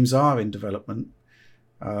 Games are in development.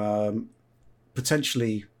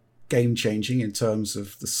 Potentially game-changing in terms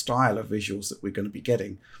of the style of visuals that we're going to be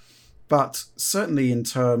getting. But certainly in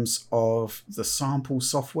terms of the sample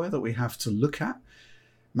software that we have to look at,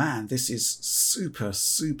 man, this is super,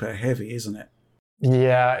 super heavy, isn't it?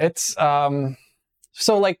 Yeah, it's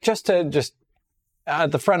so like just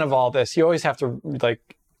at the front of all this, you always have to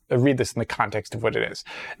like read this in the context of what it is.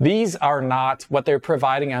 These are not what they're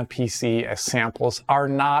providing on PC as samples are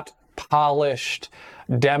not polished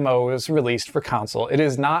demos released for console. It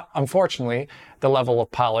is not, unfortunately, the level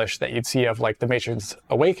of polish that you'd see of like the Matrix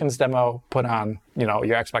Awakens demo put on, you know,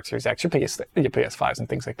 your Xbox Series X, your PS5s and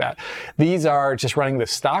things like that. These are just running the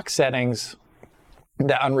stock settings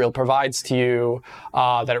that Unreal provides to you,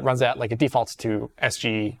 that it runs at, like it defaults to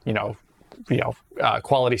SG,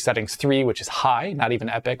 quality settings 3, which is high, not even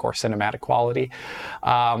epic or cinematic quality.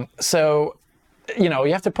 So you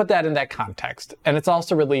have to put that in that context. And it's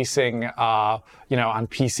also releasing, on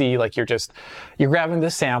PC, like you're grabbing the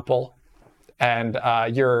sample and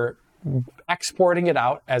you're exporting it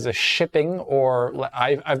out as a shipping, or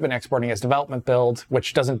I've been exporting as development build,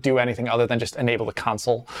 which doesn't do anything other than just enable the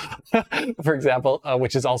console, for example,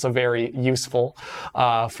 which is also very useful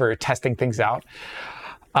for testing things out.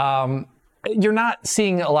 You're not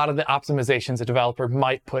seeing a lot of the optimizations a developer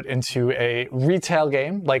might put into a retail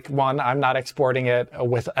game. Like I'm not exporting it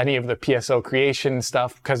with any of the PSO creation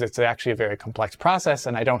stuff because it's actually a very complex process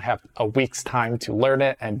and I don't have a week's time to learn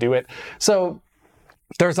it and do it. So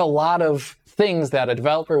there's a lot of things that a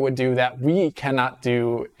developer would do that we cannot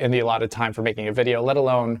do in the allotted time for making a video, let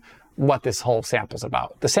alone what this whole sample is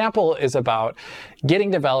about. The sample is about getting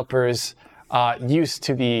developers used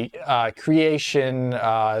to the creation,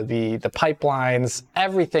 the pipelines,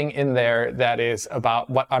 everything in there that is about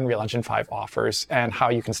what Unreal Engine 5 offers and how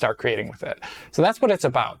you can start creating with it. So that's what it's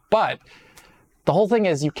about. But the whole thing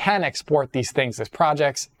is you can export these things as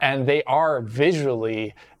projects, and they are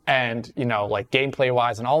visually and, like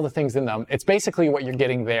gameplay-wise and all the things in them. It's basically what you're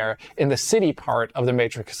getting there in the city part of the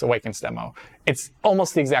Matrix Awakens demo. It's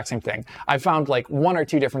almost the exact same thing. I found like one or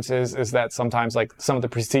two differences is that sometimes like some of the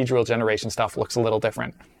procedural generation stuff looks a little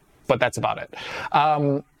different, but that's about it.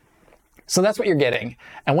 So that's what you're getting.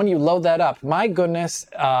 And when you load that up, my goodness,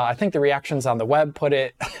 I think the reactions on the web put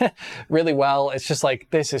it really well. It's just like,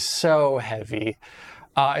 this is so heavy.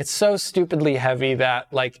 It's so stupidly heavy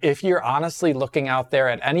that, like, if you're honestly looking out there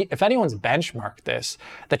at if anyone's benchmarked this,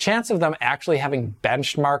 the chance of them actually having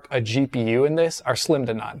benchmarked a GPU in this are slim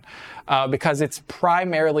to none, because it's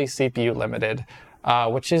primarily CPU limited,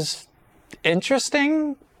 which is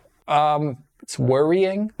interesting. It's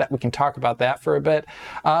worrying that we can talk about that for a bit,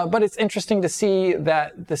 but it's interesting to see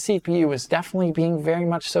that the CPU is definitely being very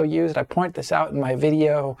much so used. I point this out in my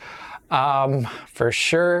video. For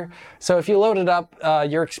sure. So if you load it up,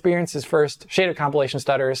 your experience is first shader compilation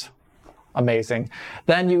stutters, amazing.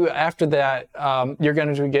 Then after that, you're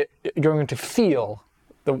going to feel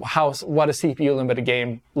what a CPU limited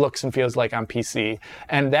game looks and feels like on PC,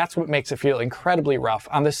 and that's what makes it feel incredibly rough.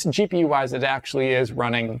 On this GPU wise, it actually is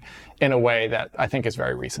running in a way that I think is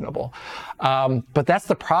very reasonable. But that's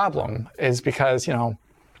the problem, is because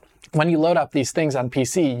when you load up these things on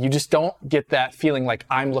PC, you just don't get that feeling like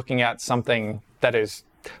I'm looking at something that is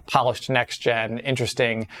polished next-gen,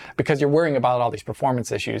 interesting, because you're worrying about all these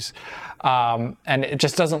performance issues. And it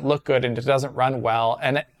just doesn't look good and it doesn't run well.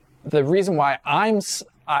 And the reason why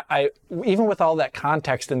I even with all that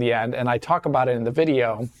context in the end, and I talk about it in the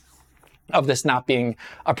video, of this not being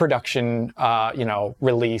a production,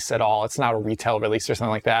 release at all. It's not a retail release or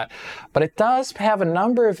something like that. But it does have a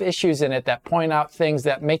number of issues in it that point out things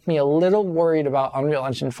that make me a little worried about Unreal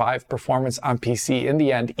Engine 5 performance on PC in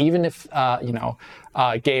the end, even if,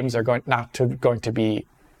 games are going to be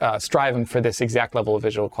striving for this exact level of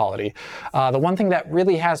visual quality. The one thing that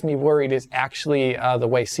really has me worried is actually the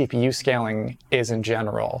way CPU scaling is in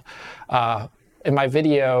general. In my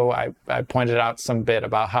video, I pointed out some bit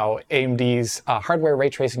about how AMD's hardware ray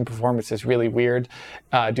tracing performance is really weird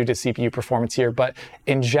due to CPU performance here. But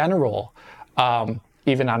in general,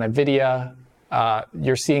 even on NVIDIA,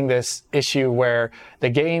 you're seeing this issue where the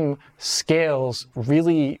game scales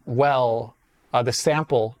really well. The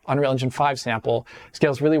sample, Unreal Engine 5 sample,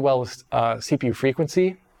 scales really well with CPU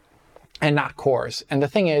frequency and not cores. And the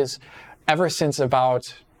thing is, ever since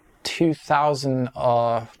about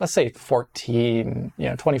 2014,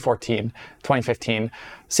 2014, 2015,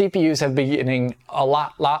 CPUs have been getting a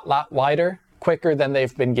lot wider, quicker than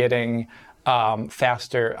they've been getting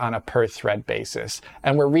faster on a per thread basis.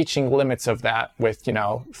 And we're reaching limits of that with,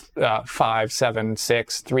 5, 7,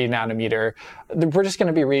 6, 3 nanometer. We're just going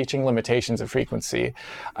to be reaching limitations of frequency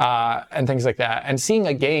and things like that. And seeing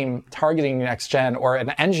a game targeting next gen or an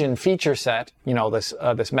engine feature set, this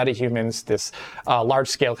metahumans, this large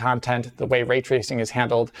scale content, the way ray tracing is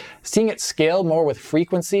handled, seeing it scale more with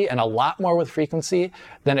frequency and a lot more with frequency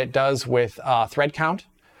than it does with thread count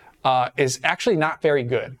is actually not very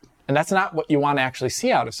good. And that's not what you want to actually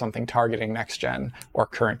see out of something targeting next gen or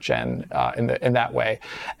current gen in that way.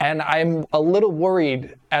 And I'm a little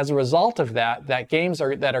worried as a result of that games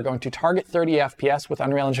that are going to target 30 FPS with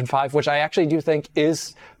Unreal Engine 5, which I actually do think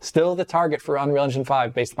is still the target for Unreal Engine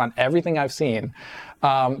 5 based upon everything I've seen,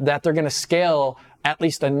 that they're going to scale at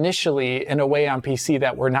least initially in a way on PC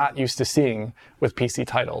that we're not used to seeing with PC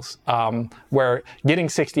titles, where getting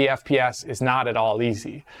 60 FPS is not at all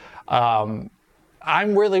easy.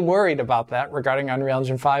 I'm really worried about that regarding Unreal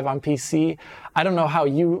Engine 5 on PC. I don't know how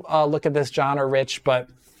you look at this, John or Rich, but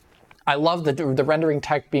I love the rendering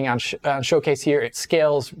tech being on Showcase here. It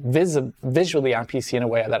scales visually on PC in a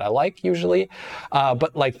way that I like usually.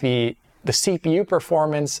 But like the CPU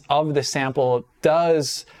performance of the sample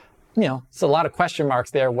does, it's a lot of question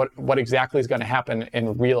marks there. What exactly is going to happen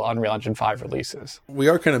in real Unreal Engine 5 releases? We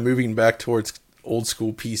are kind of moving back towards old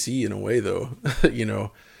school PC in a way, though.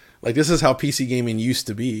 Like, this is how PC gaming used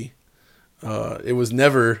to be. It was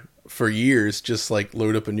never, for years, just like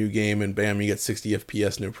load up a new game and bam, you get 60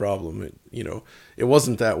 FPS, no problem. It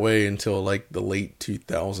wasn't that way until like the late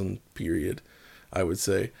 2000 period, I would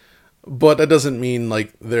say. But that doesn't mean I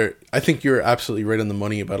think you're absolutely right on the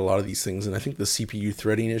money about a lot of these things. And I think the CPU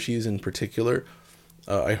threading issues in particular,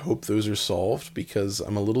 I hope those are solved, because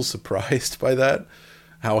I'm a little surprised by that,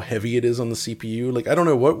 how heavy it is on the CPU. Like, I don't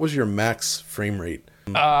know, what was your max frame rate?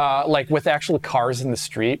 With actual cars in the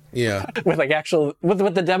street. Yeah. with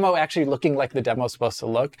the demo actually looking like the demo's supposed to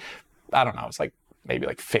look. I don't know. It's like maybe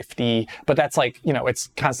like 50, but that's it's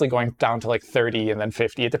constantly going down to like 30 and then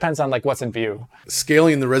 50. It depends on what's in view.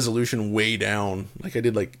 Scaling the resolution way down. Like I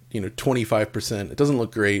did 25%. It doesn't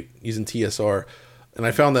look great using TSR. And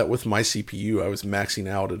I found that with my CPU, I was maxing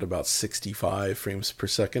out at about 65 frames per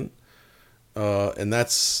second. And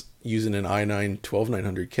that's using an i9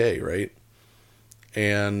 12900K, right?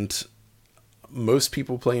 And most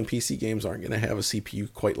people playing PC games aren't going to have a CPU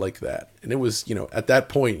quite like that. And it was, at that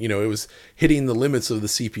point, it was hitting the limits of the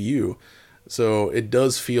CPU. So it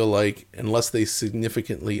does feel like, unless they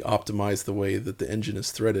significantly optimize the way that the engine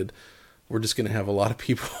is threaded, we're just going to have a lot of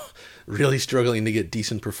people really struggling to get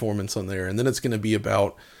decent performance on there. And then it's going to be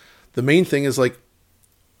about, the main thing is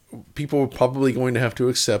people are probably going to have to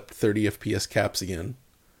accept 30 FPS caps again,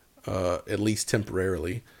 at least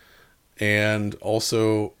temporarily. And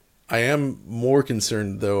also, I am more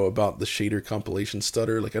concerned, though, about the shader compilation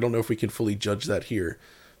stutter. I don't know if we can fully judge that here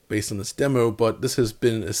based on this demo, but this has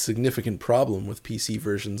been a significant problem with PC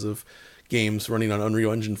versions of games running on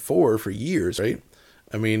Unreal Engine 4 for years, right?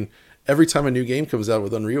 I mean, every time a new game comes out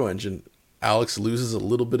with Unreal Engine, Alex loses a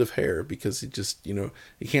little bit of hair because he just,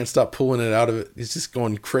 he can't stop pulling it out of it. He's just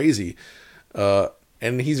going crazy.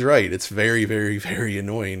 And he's right. It's very, very, very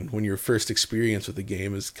annoying when your first experience with the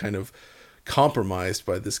game is kind of compromised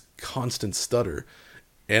by this constant stutter.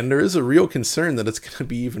 And there is a real concern that it's going to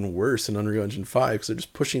be even worse in Unreal Engine 5 because they're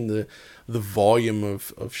just pushing the volume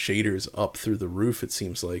of shaders up through the roof, it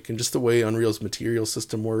seems like. And just the way Unreal's material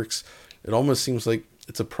system works, it almost seems like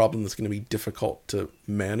it's a problem that's going to be difficult to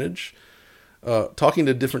manage. Talking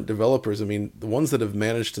to different developers, I mean, the ones that have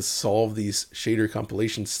managed to solve these shader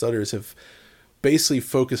compilation stutters have basically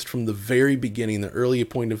focused from the very beginning, the early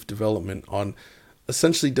point of development, on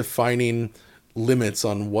essentially defining limits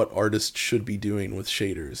on what artists should be doing with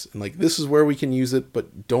shaders. And like, this is where we can use it,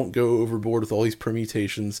 but don't go overboard with all these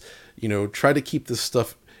permutations. Try to keep this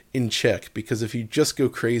stuff in check, because if you just go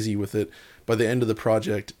crazy with it, by the end of the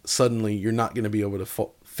project, suddenly you're not going to be able to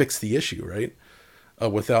fix the issue, right?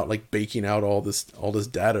 Without like baking out all this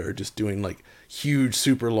data, or just doing like huge,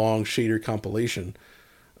 super long shader compilation.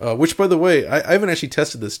 Which, by the way, I haven't actually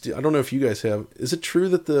tested this. I don't know if you guys have. Is it true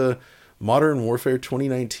that the Modern Warfare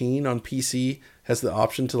 2019 on PC has the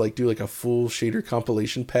option to like do like a full shader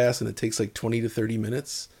compilation pass, and it takes like 20 to 30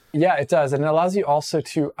 minutes? Yeah, it does. And it allows you also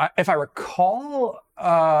to, if I recall,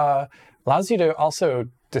 allows you to also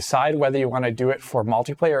decide whether you want to do it for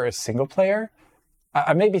multiplayer or single player.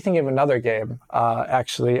 I may be thinking of another game,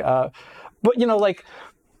 actually. But, like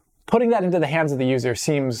putting that into the hands of the user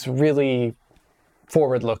seems really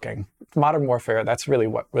forward-looking. Modern Warfare, that's really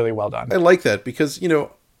well done. I like that because,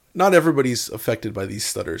 not everybody's affected by these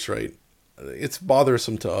stutters, right? It's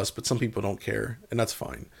bothersome to us, but some people don't care, and that's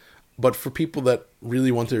fine. But for people that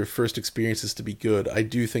really want their first experiences to be good, I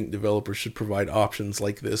do think developers should provide options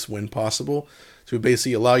like this when possible, to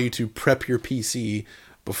basically allow you to prep your PC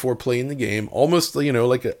before playing the game, almost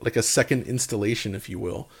like a second installation, if you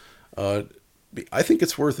will. I think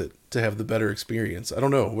it's worth it to have the better experience. I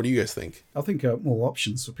don't know. What do you guys think? I think more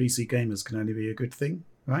options for PC gamers can only be a good thing,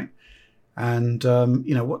 right? And,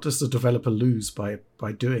 what does the developer lose by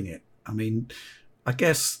doing it? I mean, I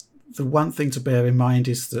guess the one thing to bear in mind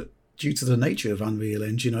is that due to the nature of Unreal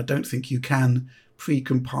Engine, I don't think you can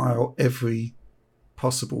pre-compile every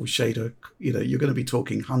possible shader. You're going to be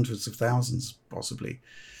talking hundreds of thousands, possibly.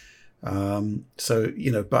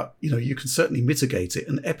 But you can certainly mitigate it,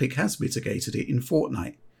 and Epic has mitigated it in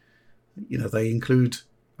Fortnite. They include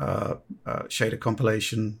shader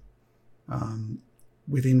compilation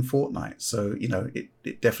within Fortnite, so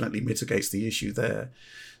it definitely mitigates the issue there.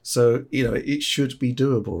 So it should be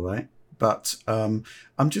doable, right? But I'm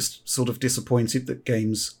just sort of disappointed that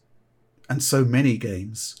games, and so many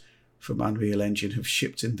games from Unreal Engine, have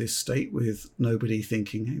shipped in this state with nobody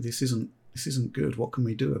thinking, hey, this isn't good. What can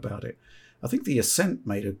we do about it? I think the Ascent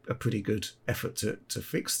made a pretty good effort to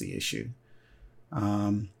fix the issue.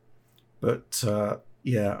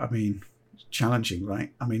 Challenging,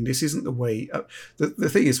 right? I mean, this isn't the way. The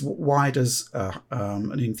thing is, why does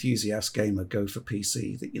an enthusiast gamer go for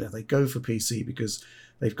PC? They go for PC because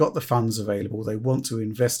they've got the funds available. They want to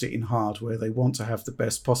invest it in hardware. They want to have the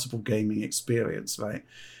best possible gaming experience, right?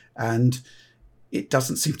 And it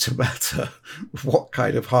doesn't seem to matter what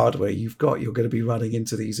kind of hardware you've got. You're going to be running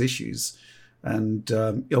into these issues. And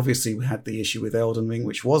obviously, we had the issue with Elden Ring,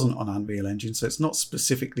 which wasn't on Unreal Engine, so it's not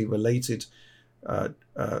specifically related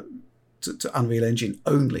to Unreal Engine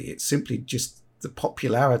only. It's simply just the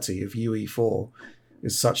popularity of UE4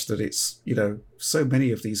 is such that it's, so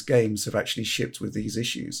many of these games have actually shipped with these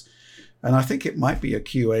issues. And I think it might be a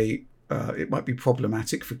QA, it might be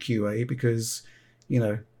problematic for QA because,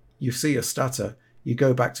 you see a stutter, you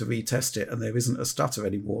go back to retest it and there isn't a stutter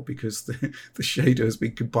anymore because the shader has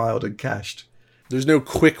been compiled and cached. There's no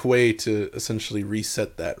quick way to essentially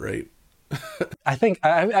reset that, right? I think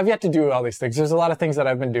I've yet to do all these things. There's a lot of things that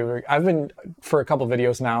I've been doing. I've been for a couple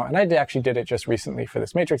videos now, and I actually did it just recently for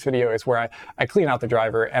this Matrix video, is where I clean out the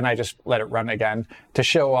driver and I just let it run again to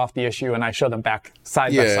show off the issue, and I show them back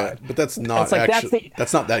side by side. But that's not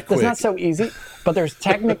that's not that quick. It's not so easy, but there's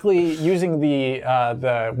technically using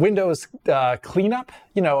the Windows cleanup,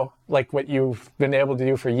 like what you've been able to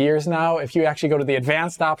do for years now. If you actually go to the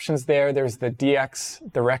advanced options there's the DirectX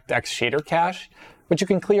shader cache, which you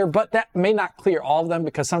can clear, but that may not clear all of them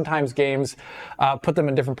because sometimes games put them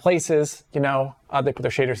in different places. They put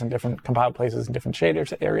their shaders in different compiled places in different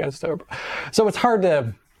shaders areas. So it's hard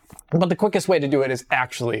to, but the quickest way to do it is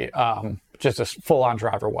actually just a full-on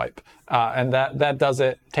driver wipe. And that does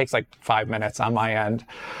it, takes like 5 minutes on my end.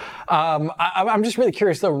 I'm just really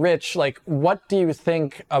curious though, Rich, what do you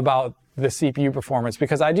think about the CPU performance?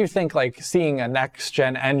 Because I do think seeing a next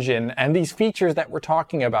gen engine and these features that we're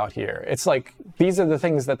talking about here, it's these are the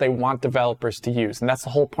things that they want developers to use. And that's the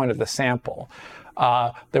whole point of the sample.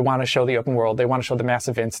 They want to show the open world. They want to show the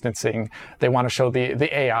massive instancing. They want to show the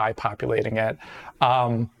AI populating it.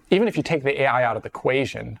 Even if you take the AI out of the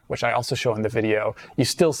equation, which I also show in the video, you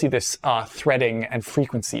still see this threading and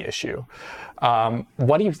frequency issue.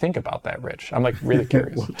 What do you think about that, Rich? I'm really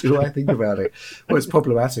curious. What do I think about it? Well, it's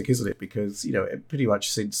problematic, isn't it? Because, pretty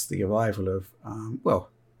much since the arrival of,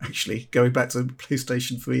 actually going back to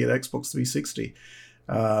PlayStation 3 and Xbox 360,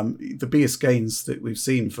 the biggest gains that we've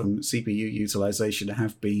seen from CPU utilization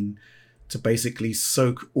have been to basically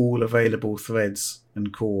soak all available threads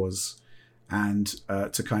and cores and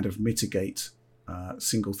to kind of mitigate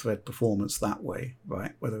single thread performance that way,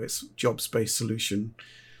 right? Whether it's job-based solution,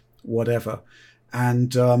 whatever.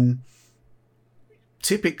 And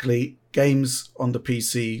typically games on the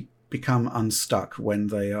PC become unstuck when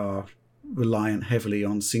they are reliant heavily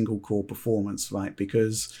on single core performance, right?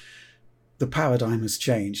 Because the paradigm has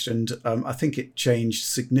changed, and I think it changed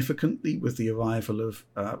significantly with the arrival of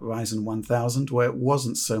Ryzen 1000, where it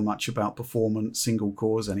wasn't so much about performant single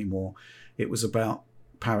cores anymore. It was about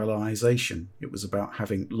parallelization. It was about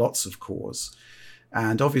having lots of cores.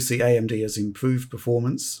 And obviously AMD has improved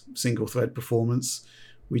performance, single thread performance.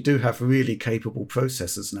 We do have really capable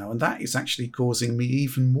processors now, and that is actually causing me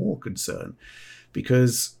even more concern,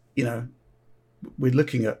 because, we're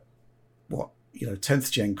looking at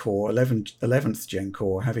 10th gen core, 11th gen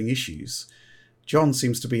core having issues. John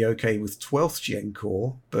seems to be okay with 12th gen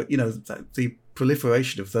core, but the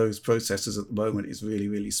proliferation of those processors at the moment is really,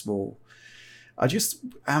 really small. I just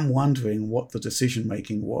am wondering what the decision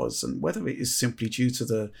making was, and whether it is simply due to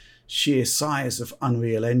the sheer size of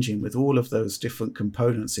Unreal Engine with all of those different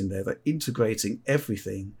components in there, that integrating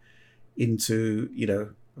everything into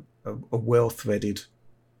a well-threaded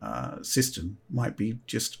system might be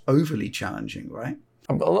just overly challenging, right?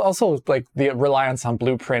 Also, like the reliance on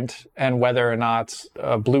Blueprint, and whether or not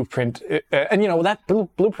Blueprint, and that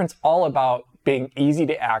Blueprint's all about being easy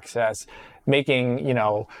to access, making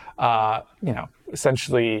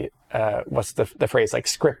essentially what's the phrase, like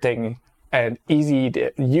scripting and easy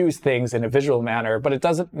to use things in a visual manner, but it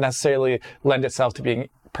doesn't necessarily lend itself to being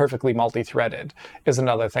perfectly multi-threaded, is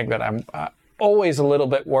another thing that I'm always a little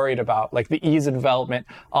bit worried about, like the ease of development,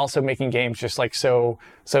 also making games just like so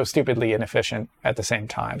stupidly inefficient at the same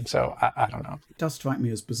time. So I don't know. It does strike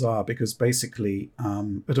me as bizarre, because basically,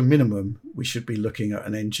 at a minimum, we should be looking at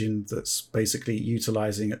an engine that's basically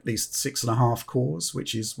utilizing at least 6.5 cores,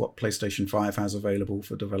 which is what PlayStation 5 has available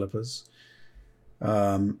for developers,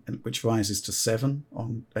 and which rises to 7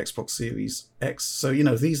 on Xbox Series X. So,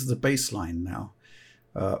 these are the baseline now.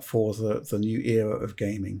 For the new era of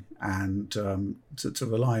gaming, and to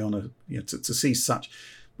rely on to see such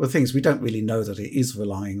things, we don't really know that it is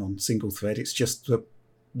relying on single thread. It's just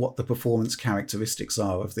what the performance characteristics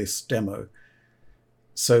are of this demo.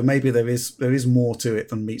 So maybe there is more to it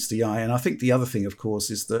than meets the eye. And I think the other thing, of course,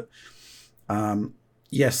 is that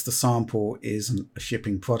yes, the sample isn't a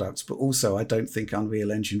shipping product, but also I don't think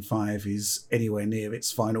Unreal Engine 5 is anywhere near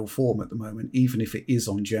its final form at the moment, even if it is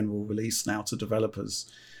on general release now to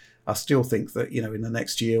developers. I still think that, in the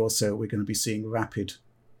next year or so, we're going to be seeing rapid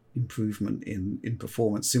improvement in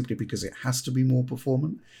performance, simply because it has to be more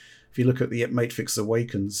performant. If you look at the Matrix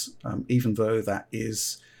Awakens, even though that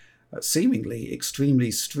is seemingly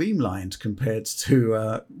extremely streamlined compared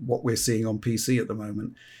to what we're seeing on PC at the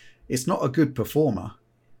moment, it's not a good performer.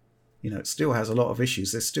 It still has a lot of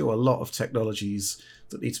issues. There's still a lot of technologies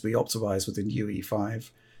that need to be optimized within UE5.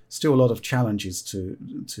 Still a lot of challenges to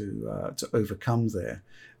overcome there.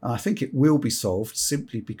 And I think it will be solved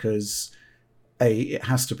simply because A, it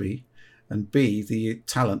has to be, and B, the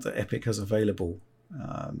talent that Epic has available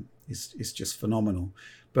is just phenomenal.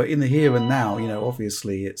 But in the here and now,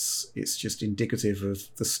 obviously it's just indicative of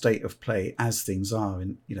the state of play as things are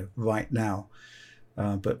right now.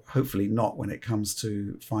 But hopefully not when it comes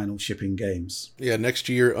to final shipping games. Yeah, next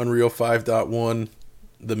year, Unreal 5.1,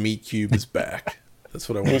 the Meat Cube is back. That's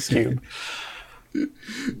what I want to see.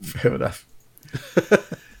 Fair enough.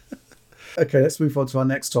 Okay, let's move on to our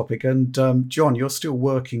next topic. And John, you're still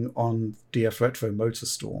working on DF Retro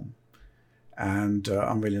Motorstorm. And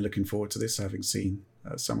I'm really looking forward to this, having seen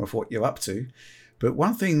some of what you're up to. But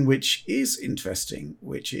one thing which is interesting,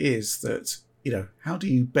 which is that how do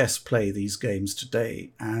you best play these games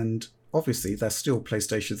today? And obviously, they're still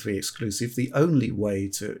PlayStation 3 exclusive. The only way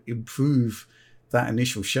to improve that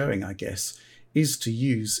initial showing, I guess, is to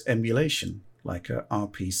use emulation, like a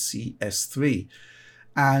RPCS3.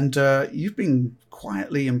 And you've been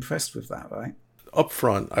quietly impressed with that, right? Up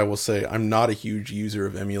front, I will say I'm not a huge user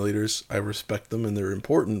of emulators. I respect them and they're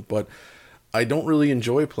important, but I don't really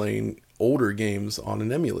enjoy playing older games on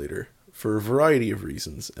an emulator, for a variety of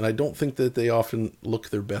reasons, and I don't think that they often look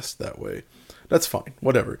their best that way. That's fine,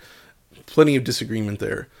 whatever. Plenty of disagreement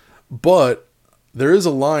there. But there is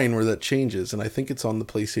a line where that changes, and I think it's on the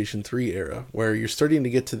PlayStation 3 era, where you're starting to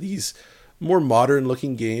get to these more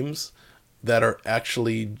modern-looking games that are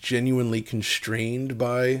actually genuinely constrained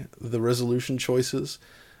by the resolution choices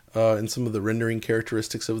and some of the rendering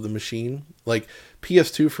characteristics of the machine. Like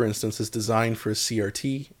PS2, for instance, is designed for a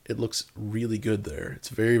CRT. It looks really good there. It's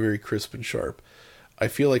very, very crisp and sharp. I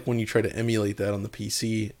feel like when you try to emulate that on the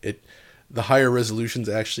PC, the higher resolutions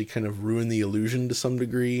actually kind of ruin the illusion to some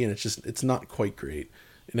degree, and it's not quite great.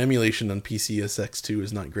 And emulation on PCSX2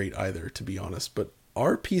 is not great either, to be honest. But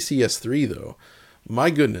our PCS3, though, my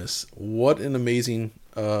goodness, what an amazing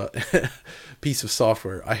piece of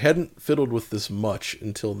software. I hadn't fiddled with this much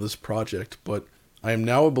until this project, but I am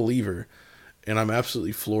now a believer, and I'm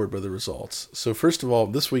absolutely floored by the results. So first of all,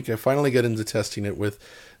 this week I finally got into testing it with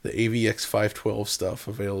the AVX512 stuff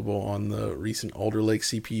available on the recent Alder Lake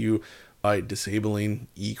CPU by disabling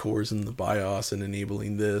E-cores in the BIOS and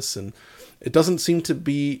enabling this. And it doesn't seem to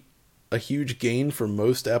be a huge gain for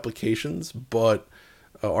most applications, but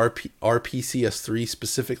our PCS3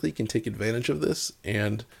 specifically can take advantage of this,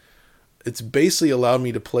 and it's basically allowed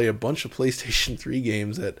me to play a bunch of PlayStation 3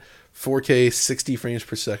 games at 4K 60 frames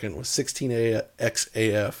per second with 16x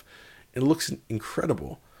AF. It looks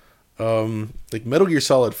incredible. Like Metal Gear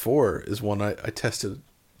Solid 4 is one I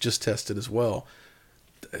just tested as well.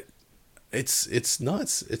 It's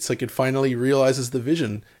nuts. It's like it finally realizes the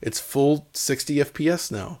vision. It's full 60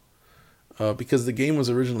 FPS now, because the game was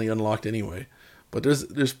originally unlocked anyway. But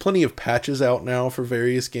there's plenty of patches out now for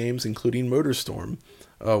various games, including MotorStorm,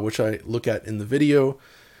 which I look at in the video.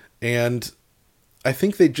 And I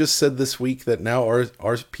think they just said this week that now our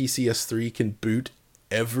PCS3 can boot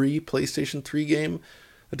every PlayStation 3 game.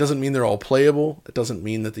 That doesn't mean they're all playable. It doesn't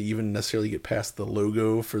mean that they even necessarily get past the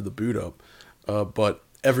logo for the boot up. But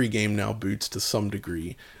every game now boots to some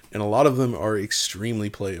degree. And a lot of them are extremely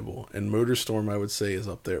playable. And MotorStorm, I would say, is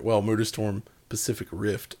up there. Well, MotorStorm Pacific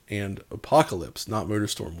Rift and Apocalypse, not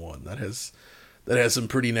MotorStorm 1. That has some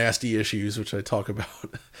pretty nasty issues, which I talk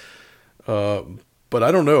about. But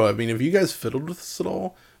I don't know. I mean, have you guys fiddled with this at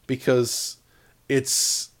all? Because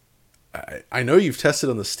I know you've tested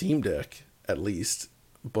on the Steam Deck, at least,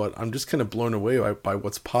 but I'm just kind of blown away by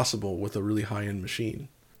what's possible with a really high-end machine.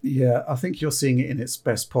 Yeah, I think you're seeing it in its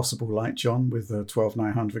best possible light, John, with the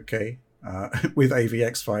 12900K, with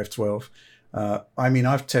AVX 512. I mean,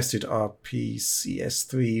 I've tested our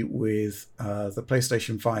PCS3 with the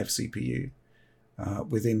PlayStation 5 CPU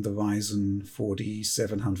within the Ryzen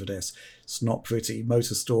 4700S. It's not pretty.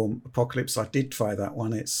 MotorStorm Apocalypse, I did try that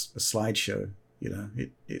one. It's a slideshow.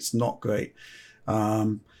 It's not great.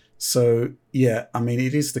 So, yeah, I mean,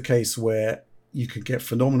 it is the case where you can get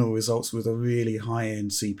phenomenal results with a really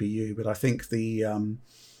high-end CPU, but I think the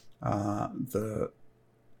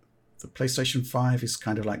PlayStation 5 is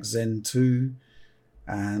kind of like Zen 2,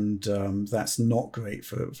 and that's not great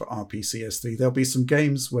for RPCS3. There'll be some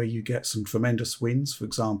games where you get some tremendous wins. For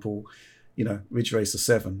example, Ridge Racer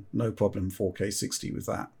 7, no problem, 4K 60 with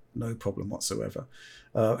that, no problem whatsoever.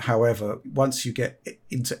 However, once you get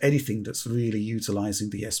into anything that's really utilizing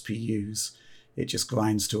the SPUs, it just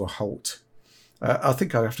grinds to a halt. I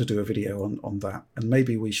think I have to do a video on that, and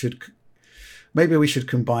maybe we should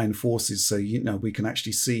combine forces so we can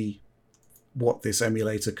actually see what this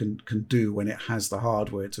emulator can do when it has the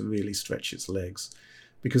hardware to really stretch its legs,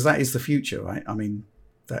 because that is the future, right? I mean,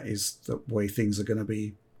 that is the way things are going to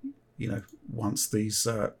be, once these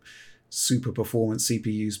super performance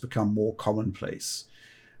CPUs become more commonplace.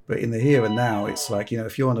 But in the here and now, it's like,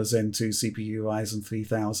 if you're on a Zen 2 CPU Ryzen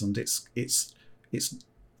 3000, it's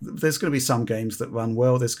there's going to be some games that run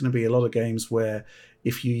well. There's going to be a lot of games where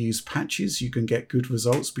if you use patches, you can get good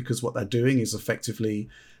results, because what they're doing is effectively,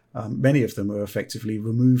 many of them are effectively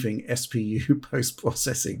removing SPU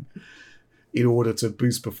post-processing in order to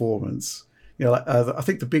boost performance. I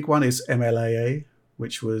think the big one is MLAA,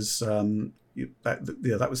 which was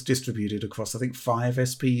that was distributed across, I think, 5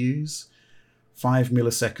 SPUs, 5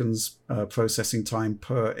 milliseconds processing time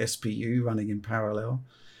per SPU running in parallel.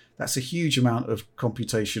 That's a huge amount of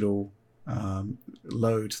computational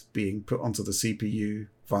load being put onto the CPU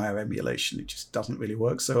via emulation. It just doesn't really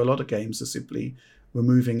work. So a lot of games are simply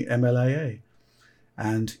removing MLAA,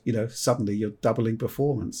 and suddenly you're doubling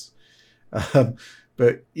performance.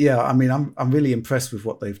 But yeah, I mean, I'm really impressed with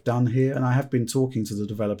what they've done here, and I have been talking to the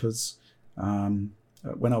developers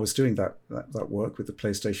when I was doing that work with the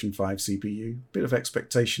PlayStation 5 CPU. A bit of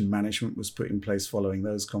expectation management was put in place following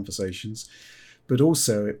those conversations. But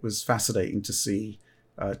also it was fascinating to see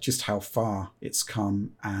just how far it's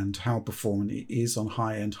come and how performant it is on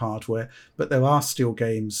high-end hardware. But there are still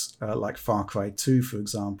games like Far Cry 2, for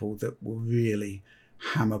example, that will really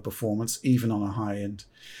hammer performance, even on a high-end.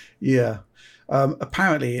 Yeah.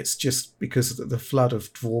 Apparently it's just because of the flood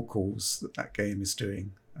of draw calls that game is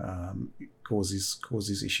doing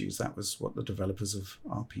causes issues. That was what the developers of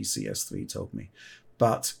RPCS3 told me.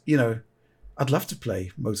 But, I'd love to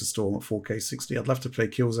play MotorStorm at 4K 60. I'd love to play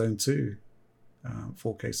Killzone 2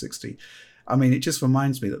 4K 60. I mean, it just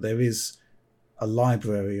reminds me that there is a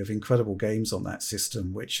library of incredible games on that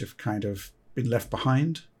system which have kind of been left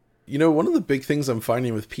behind. One of the big things I'm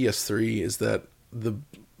finding with PS3 is that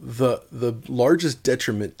the largest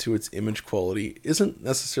detriment to its image quality isn't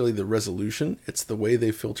necessarily the resolution, it's the way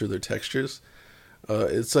they filter their textures.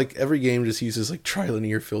 It's like every game just uses like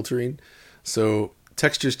trilinear filtering, so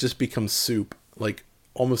textures just become soup like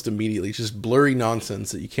almost immediately. It's just blurry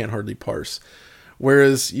nonsense that you can't hardly parse.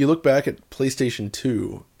 Whereas you look back at PlayStation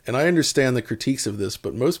 2, and I understand the critiques of this,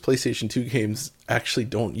 but most PlayStation 2 games actually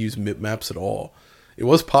don't use maps at all. It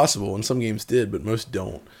was possible, and some games did, but most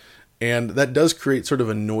don't. And that does create sort of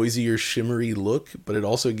a noisier, shimmery look, but it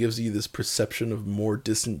also gives you this perception of more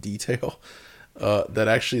distant detail that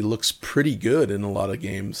actually looks pretty good in a lot of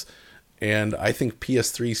games. And I think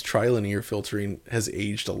PS3's trilinear filtering has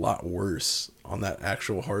aged a lot worse on that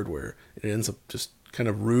actual hardware. It ends up just kind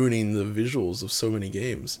of ruining the visuals of so many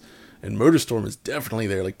games. And MotorStorm is definitely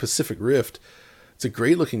there. Like Pacific Rift, it's a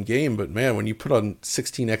great looking game, but man, when you put on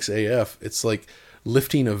 16x AF, it's like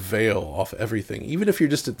lifting a veil off everything. Even if you're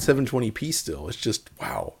just at 720p still, it's just,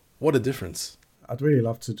 wow, what a difference. I'd really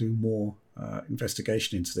love to do more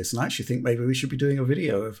investigation into this. And I actually think maybe we should be doing a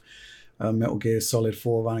video of Metal Gear Solid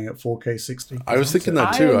 4 running at 4K 60. I was thinking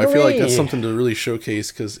that too. I feel like that's something to really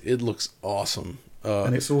showcase because it looks awesome.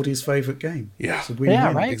 And it's Audie's favorite game. Yeah. So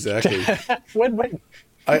win-win. Right? Exactly. Win-win.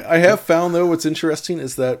 I have found, though, what's interesting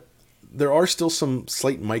is that there are still some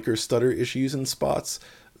slight micro stutter issues in spots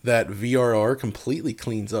that VRR completely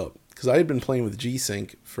cleans up. Because I had been playing with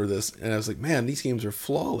G-Sync for this, and I was like, man, these games are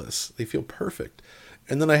flawless. They feel perfect.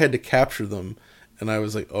 And then I had to capture them, and I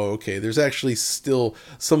was like, oh, okay, there's actually still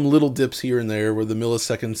some little dips here and there where the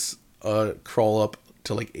milliseconds crawl up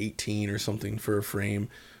to like 18 or something for a frame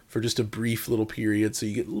for just a brief little period. So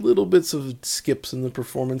you get little bits of skips in the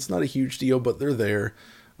performance. Not a huge deal, but they're there.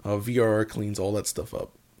 VRR cleans all that stuff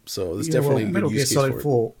up. So there's definitely a good Metal Gear use case Solid for it.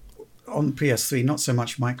 4 on PS3, not so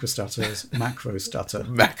much micro stutter as macro stutter.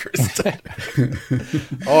 Macro stutter.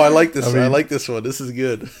 Oh, I like this. I like this one. This is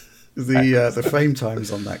good. The frame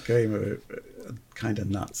times on that game are kind of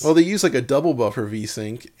nuts. Well, they use like a double buffer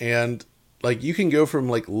VSync, and like you can go from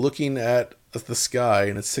like looking at the sky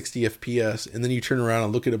and it's 60 FPS, and then you turn around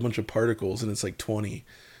and look at a bunch of particles and it's like 20,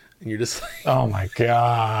 and you're just like, oh my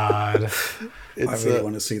god, I really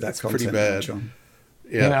want to see that content. Pretty bad. John.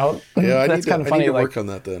 Yeah, you know, yeah. that's kind of funny. I need to like, work on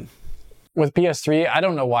that then. With PS3, I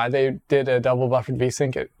don't know why they did a double buffered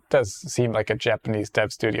VSync. It does seem like a Japanese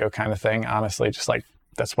dev studio kind of thing. Honestly, just like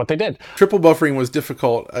that's what they did. Triple buffering was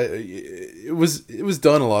difficult. It was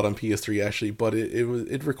done a lot on PS3 actually, but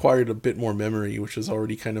it required a bit more memory, which was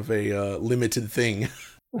already kind of a limited thing.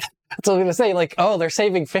 That's what I was gonna say. Like, oh, they're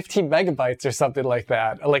saving 15 megabytes or something like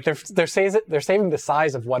that. Like they're saving the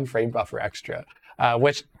size of one frame buffer extra,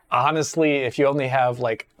 which honestly, if you only have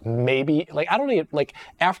like maybe like I don't even like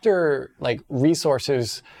after like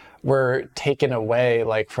resources were taken away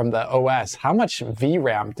like from the OS, how much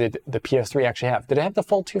VRAM did the PS3 actually have? Did it have the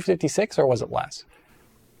full 256 or was it less?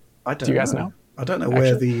 I don't know. Do you guys know? I don't know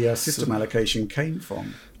where the system allocation came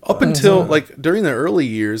from. Up until like during the early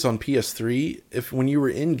years on PS3, if when you were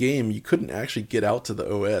in game, you couldn't actually get out to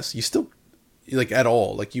the OS. You still like at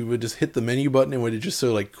all. Like you would just hit the menu button and would just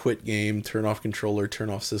so like quit game, turn off controller,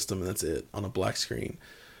 turn off system, and that's it on a black screen.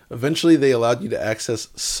 Eventually, they allowed you to access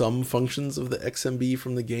some functions of the XMB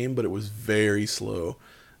from the game, but it was very slow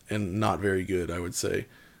and not very good, I would say.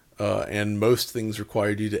 And most things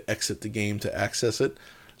required you to exit the game to access it.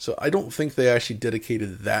 So I don't think they actually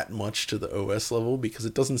dedicated that much to the OS level because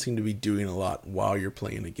it doesn't seem to be doing a lot while you're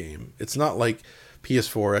playing a game. It's not like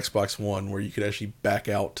PS4 or Xbox One where you could actually back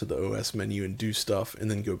out to the OS menu and do stuff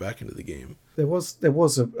and then go back into the game. There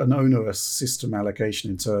was an onerous system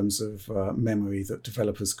allocation in terms of memory that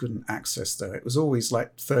developers couldn't access there. It was always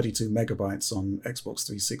like 32 megabytes on Xbox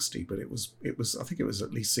 360, but it was I think it was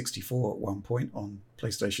at least 64 at one point on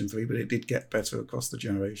PlayStation 3, but it did get better across the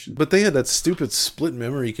generation. But they had that stupid split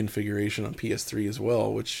memory configuration on PS3 as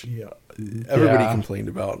well, which everybody complained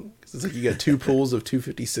about. 'Cause it's like you got two pools of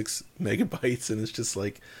 256 megabytes, and it's just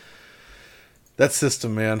like, that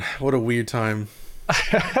system, man, what a weird time.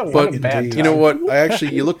 But you know what?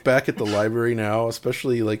 You look back at the library now,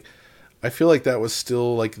 especially like, I feel like that was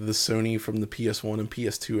still like the Sony from the PS1 and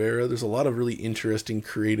PS2 era. There's a lot of really interesting,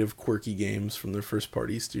 creative, quirky games from their first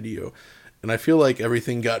party studio. And I feel like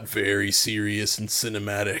everything got very serious and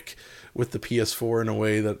cinematic with the PS4 in a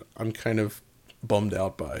way that I'm kind of bummed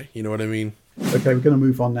out by. You know what I mean? Okay, we're going to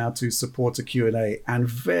move on now to supporter Q&A. And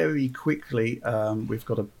very quickly, we've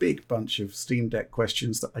got a big bunch of Steam Deck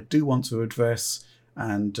questions that I do want to address.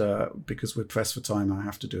 And because we're pressed for time, I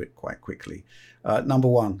have to do it quite quickly. Number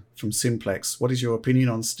one, from Simplex. What is your opinion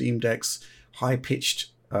on Steam Deck's high-pitched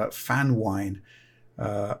fan whine?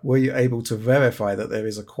 Were you able to verify that there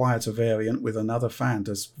is a quieter variant with another fan?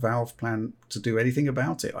 Does Valve plan to do anything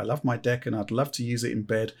about it? I love my deck and I'd love to use it in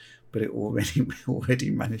bed, but it already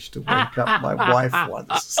managed to wake up my wife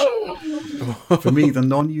once. For me, the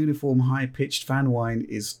non-uniform high-pitched fan whine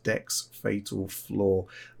is deck's fatal flaw.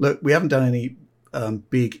 Look, we haven't done any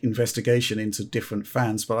big investigation into different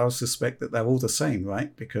fans, but I would suspect that they're all the same,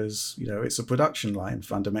 right? Because, it's a production line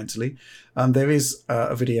fundamentally. There is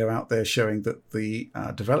a video out there showing that the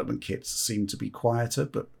development kits seem to be quieter,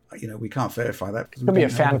 but we can't verify that. It could be a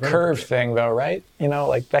fan curve thing though, right?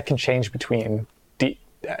 Like that can change between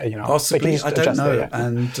possibly, I don't know. Yeah.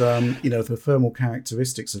 And the thermal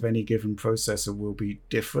characteristics of any given processor will be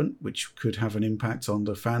different, which could have an impact on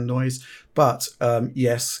the fan noise. But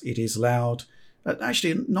yes, it is loud.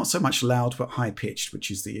 Actually, not so much loud, but high-pitched, which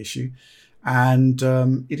is the issue. And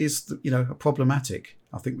it is, problematic.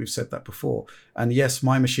 I think we've said that before. And yes,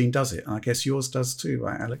 my machine does it. And I guess yours does too,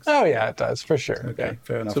 right, Alex? Oh, yeah, it does, for sure. Okay,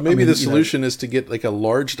 fair enough. So maybe the solution is to get like a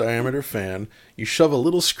large diameter fan. You shove a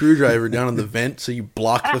little screwdriver down in the vent so you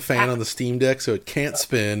block the fan on the Steam Deck so it can't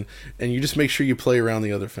spin. And you just make sure you play around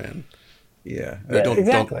the other fan. Yeah. Don't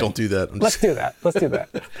do that. Let's do that.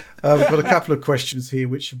 We've got a couple of questions here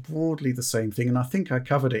which are broadly the same thing, and I think I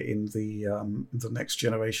covered it in the next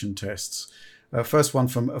generation tests. First one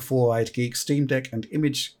from a Four-Eyed Geek: Steam Deck and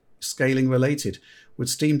image scaling related. Would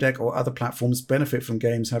Steam Deck or other platforms benefit from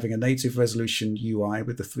games having a native resolution UI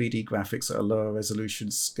with the 3D graphics at a lower resolution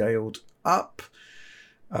scaled up?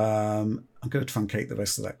 I'm going to truncate the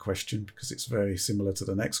rest of that question because it's very similar to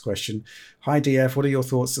the next question. Hi DF, what are your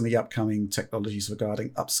thoughts on the upcoming technologies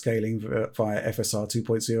regarding upscaling via FSR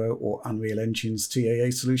 2.0 or Unreal Engine's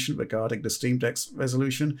TAA solution regarding the Steam Deck's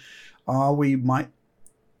resolution? Are we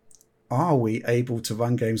able to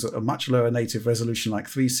run games at a much lower native resolution like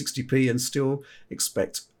 360p and still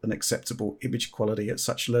expect an acceptable image quality at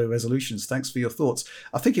such low resolutions? Thanks for your thoughts.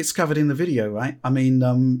 I think it's covered in the video, right? I mean,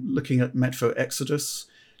 looking at Metro Exodus,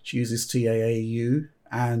 which uses TAAU,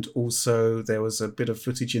 and also there was a bit of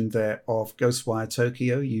footage in there of Ghostwire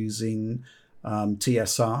Tokyo using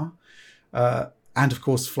TSR, and of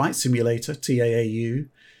course Flight Simulator, TAAU.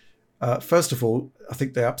 First of all, I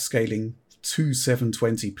think they're upscaling to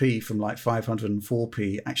 720p from like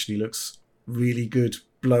 504p actually looks really good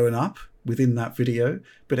blown up within that video,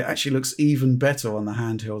 but it actually looks even better on the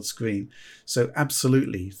handheld screen. So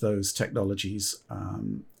absolutely, those technologies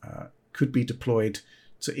could be deployed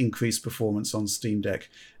to increase performance on Steam Deck.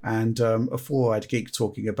 And a Four-Eyed Geek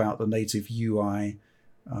talking about the native UI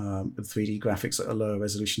and 3D graphics at a lower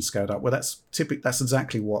resolution scaled up. Well, that's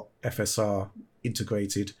exactly what FSR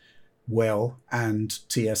integrated well and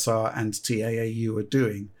TSR and TAAU are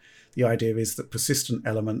doing. The idea is that persistent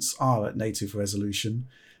elements are at native resolution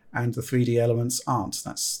and the 3D elements aren't.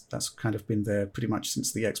 That's kind of been there pretty much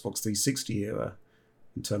since the Xbox 360 era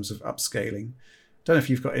in terms of upscaling. Don't know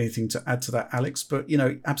if you've got anything to add to that, Alex, but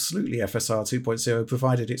absolutely FSR 2.0,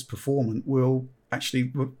 provided it's performant, will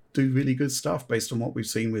actually do really good stuff based on what we've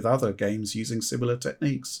seen with other games using similar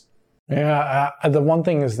techniques. Yeah, the one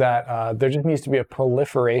thing is that there just needs to be a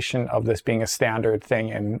proliferation of this being a standard thing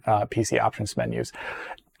in PC options menus.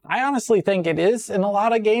 I honestly think it is in a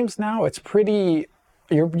lot of games now. It's pretty...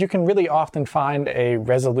 You can really often find a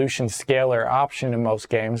resolution scaler option in most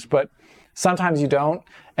games, but sometimes you don't.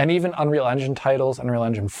 And even Unreal Engine titles, Unreal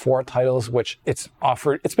Engine 4 titles, which it's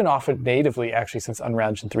been offered natively actually since Unreal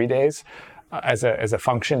Engine 3 days as a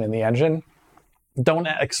function in the engine, don't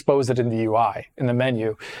expose it in the UI, in the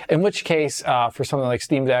menu. In which case, for something like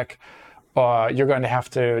Steam Deck, you're going to have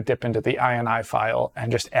to dip into the INI file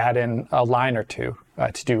and just add in a line or two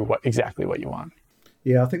to do exactly what you want.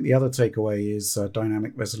 Yeah, I think the other takeaway is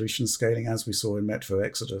dynamic resolution scaling, as we saw in Metro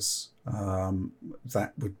Exodus.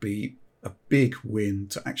 That would be a big win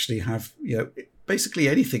to actually have, basically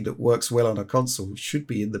anything that works well on a console should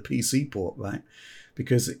be in the PC port, right?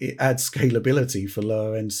 Because it adds scalability for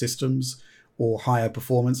lower end systems or higher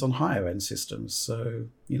performance on higher end systems. So,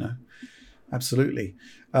 absolutely.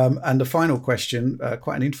 And the final question,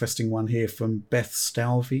 quite an interesting one here from Beth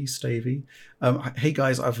Stavey. Hey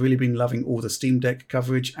guys, I've really been loving all the Steam Deck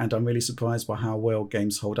coverage and I'm really surprised by how well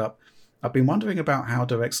games hold up. I've been wondering about how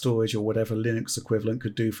direct storage or whatever Linux equivalent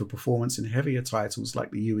could do for performance in heavier titles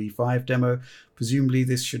like the UE5 demo. Presumably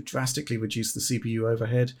this should drastically reduce the CPU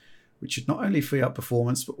overhead, which should not only free up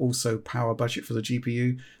performance but also power budget for the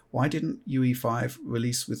GPU. Why didn't UE5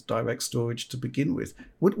 release with direct storage to begin with?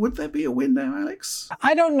 Would there be a win there, Alex?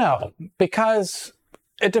 I don't know, because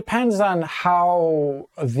it depends on how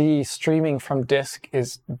the streaming from disk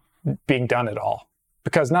is being done at all.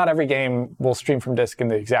 Because not every game will stream from disk in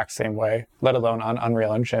the exact same way, let alone on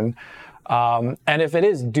Unreal Engine. And if it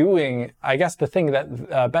is doing, I guess the thing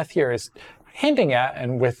that Beth here is hinting at,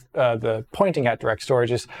 and with the pointing at direct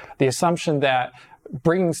storage, is the assumption that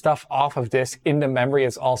bringing stuff off of disk into memory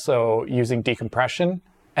is also using decompression,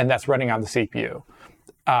 and that's running on the CPU.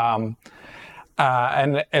 And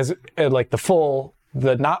as like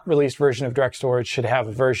the not released version of direct storage should have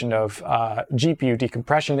a version of GPU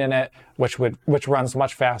decompression in it, which runs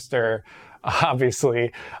much faster,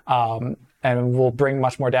 obviously, and will bring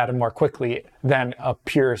much more data more quickly than a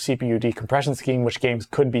pure CPU decompression scheme, which games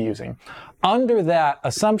could be using. Under that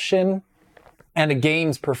assumption, and a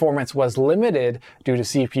game's performance was limited due to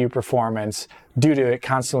CPU performance, due to it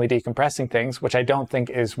constantly decompressing things, which I don't think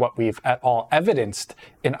is what we've at all evidenced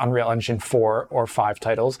in Unreal Engine 4 or 5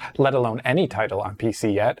 titles, let alone any title on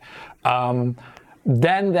PC yet,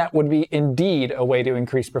 then that would be indeed a way to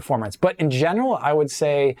increase performance. But in general, I would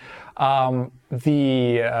say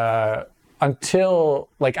until,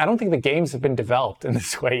 like, I don't think the games have been developed in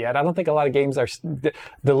this way yet. I don't think a lot of games are,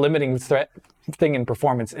 the limiting thing in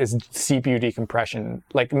performance is CPU decompression.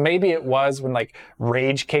 Like, maybe it was when, like,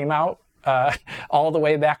 Rage came out all the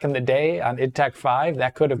way back in the day on id Tech 5.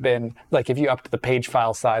 That could have been, like, if you upped the page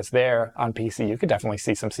file size there on PC, you could definitely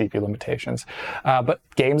see some CPU limitations. But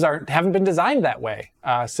games haven't been designed that way.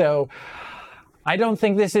 So I don't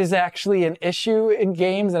think this is actually an issue in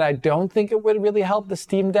games, and I don't think it would really help the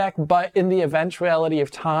Steam Deck. But in the eventuality of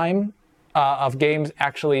time, of games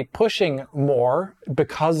actually pushing more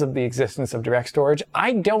because of the existence of direct storage,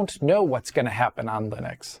 I don't know what's going to happen on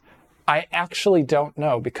Linux. I actually don't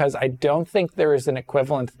know, because I don't think there is an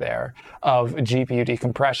equivalent there of GPU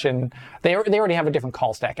decompression. They already have a different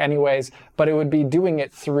call stack anyways, but it would be doing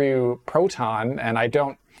it through Proton, and I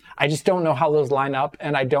just don't know how those line up,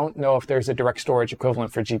 and I don't know if there's a direct storage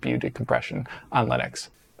equivalent for GPU decompression on Linux.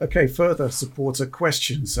 Okay, further supporter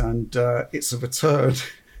questions, and it's a return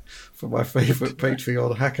for my favorite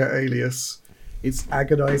Patreon hacker alias. It's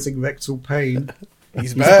agonizing rectal pain.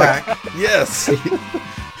 He's back. Yes.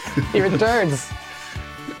 He returns.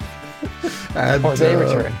 And, or they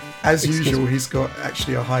return. As usual, he's got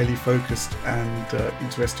actually a highly focused and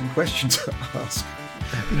interesting question to ask,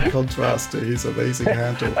 in contrast to his amazing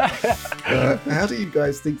handle. How do you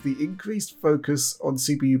guys think the increased focus on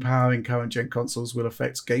CPU power in current gen consoles will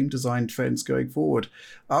affect game design trends going forward?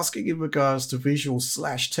 Asking in regards to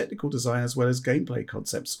visual/technical design, as well as gameplay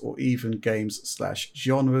concepts, or even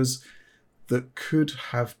games/genres that could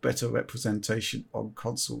have better representation on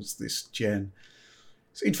consoles this gen.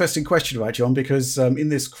 It's an interesting question, right, John? Because in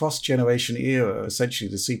this cross-generation era, essentially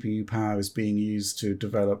the CPU power is being used to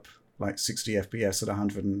develop like 60 FPS at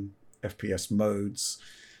 100 FPS modes.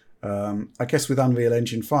 I guess with Unreal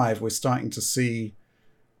Engine 5, we're starting to see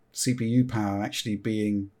CPU power actually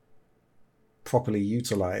being properly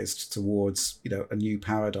utilized towards, a new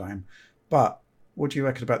paradigm. But what do you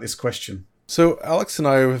reckon about this question? So Alex and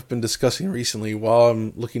I have been discussing recently, while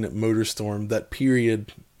I'm looking at MotorStorm, that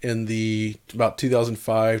period in the about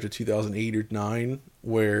 2005 to 2008 or 9,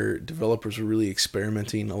 where developers were really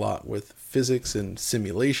experimenting a lot with physics and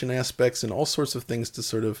simulation aspects and all sorts of things to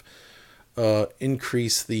sort of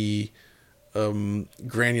increase the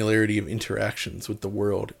granularity of interactions with the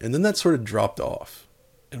world. And then that sort of dropped off.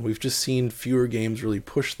 And we've just seen fewer games really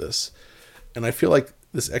push this. And I feel like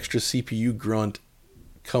this extra CPU grunt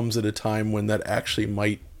comes at a time when that actually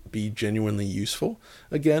might be genuinely useful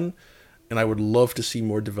again. And I would love to see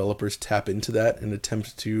more developers tap into that and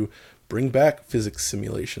attempt to bring back physics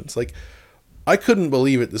simulations. Like, I couldn't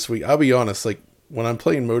believe it this week. I'll be honest, like, when I'm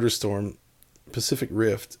playing MotorStorm Pacific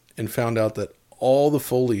Rift and found out that all the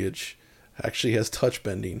foliage actually has touch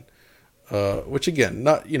bending, which again,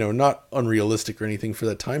 not unrealistic or anything for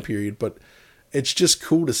that time period, but it's just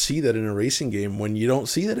cool to see that in a racing game when you don't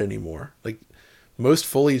see that anymore. Like, most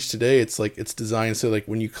foliage today, it's like it's designed so like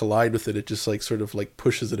when you collide with it, it just like sort of like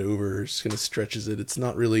pushes it over, or just kind of stretches it. It's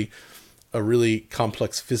not really a really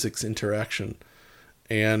complex physics interaction,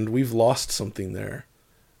 and we've lost something there.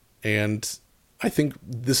 And I think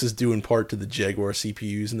this is due in part to the Jaguar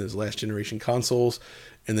CPUs in those last generation consoles,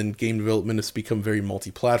 and then game development has become very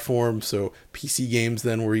multi-platform. So PC games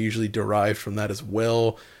then were usually derived from that as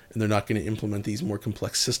well, and they're not going to implement these more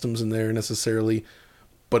complex systems in there necessarily.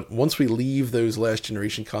 But once we leave those last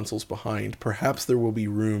generation consoles behind, perhaps there will be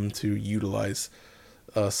room to utilize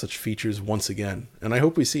such features once again. And I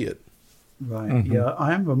hope we see it. Right. Mm-hmm. Yeah,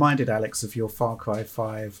 I am reminded, Alex, of your Far Cry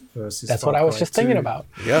 5 versus That's Far what I was Cry just 2. thinking about.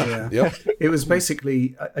 Yeah. Yep. It was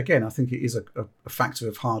basically, again, I think it is a factor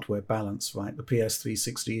of hardware balance, right? The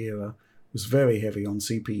PS360 era was very heavy on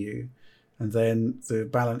CPU. And then the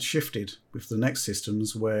balance shifted with the next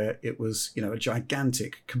systems where it was, a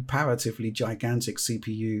comparatively gigantic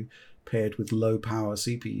CPU paired with low power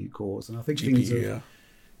CPU cores. And I think GPU, things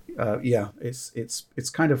are, it's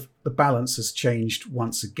kind of, the balance has changed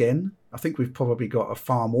once again. I think we've probably got a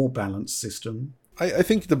far more balanced system. I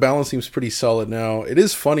think the balance seems pretty solid now. It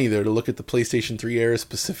is funny, though, to look at the PlayStation 3 era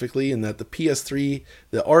specifically, in that the PS3,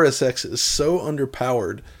 the RSX is so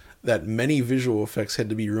underpowered that many visual effects had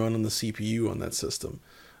to be run on the CPU on that system.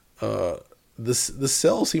 The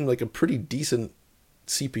Cell seemed like a pretty decent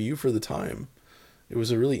CPU for the time. It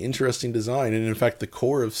was a really interesting design, and in fact, the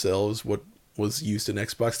core of Cell is what was used in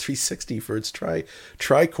Xbox 360 for its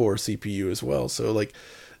tri-core CPU as well. So, like,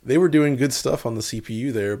 they were doing good stuff on the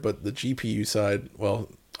CPU there, but the GPU side, well,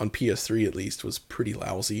 on PS3 at least, was pretty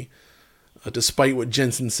lousy. Despite what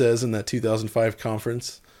Jensen says in that 2005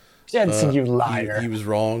 conference. Jensen, you liar. He was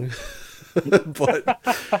wrong.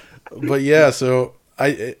 but yeah, so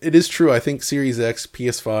it is true. I think Series X,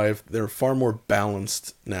 PS5, they're far more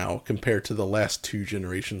balanced now compared to the last 2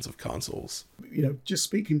 generations of consoles. You know, just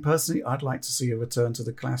speaking personally, I'd like to see a return to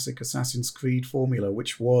the classic Assassin's Creed formula,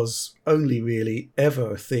 which was only really ever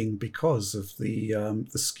a thing because of the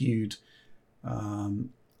skewed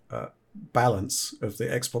balance of the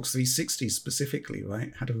Xbox 360 specifically,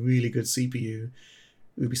 right? Had a really good CPU.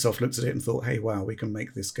 Ubisoft looked at it and thought, hey, wow, we can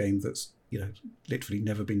make this game that's, you know, literally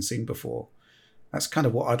never been seen before. That's kind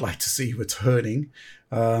of what I'd like to see returning.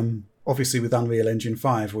 Obviously, with Unreal Engine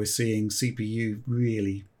 5, we're seeing CPU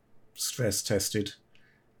really stress tested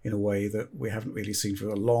in a way that we haven't really seen for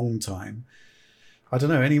a long time. I don't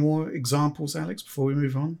know, any more examples, Alex, before we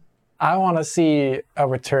move on? I want to see a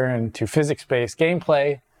return to physics-based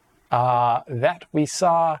gameplay that we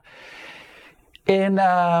saw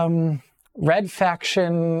in Red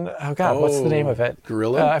Faction. Oh God, what's the name of it?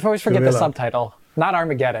 Guerrilla? I always forget the subtitle. Not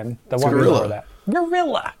Armageddon. The one before that.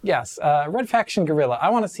 Guerrilla. Yes. Red Faction Guerrilla. I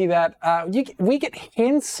want to see that. We get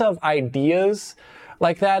hints of ideas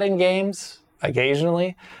like that in games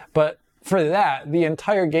occasionally, but for that, the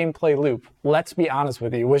entire gameplay loop, let's be honest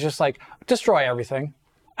with you, was just like, destroy everything.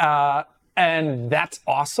 And that's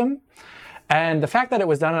awesome. And the fact that it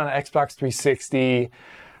was done on an Xbox 360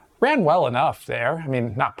 ran well enough there. I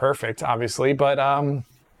mean, not perfect, obviously, but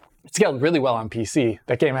it scaled really well on PC.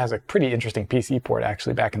 That game has a pretty interesting PC port,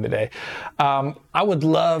 actually, back in the day. I would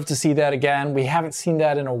love to see that again. We haven't seen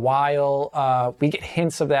that in a while. We get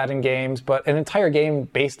hints of that in games, but an entire game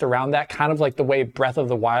based around that, kind of like the way Breath of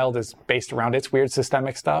the Wild is based around its weird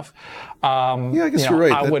systemic stuff. Yeah, I guess you're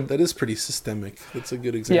right. That is pretty systemic. That's a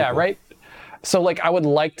good example. Yeah, right? So, like, I would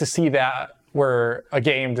like to see that where a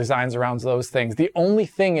game designs around those things. The only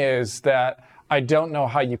thing is that I don't know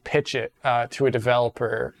how you pitch it to a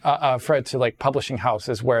developer, to like publishing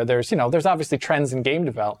houses, where there's obviously trends in game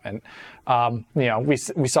development.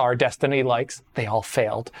 We saw our Destiny likes, they all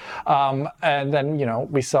failed. And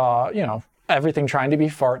then, we saw, everything trying to be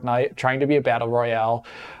Fortnite, trying to be a battle royale.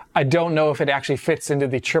 I don't know if it actually fits into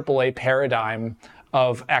the AAA paradigm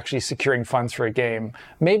of actually securing funds for a game.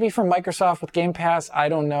 Maybe from Microsoft with Game Pass, I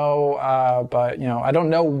don't know, but I don't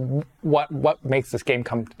know what makes this game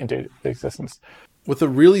come into existence. With a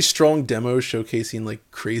really strong demo showcasing like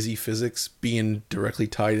crazy physics being directly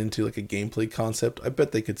tied into like a gameplay concept, I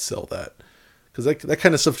bet they could sell that, because that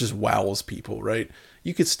kind of stuff just wows people, right?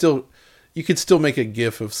 You could still make a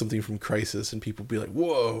GIF of something from Crysis and people be like,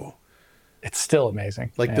 "Whoa!" It's still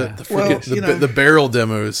amazing. Like the barrel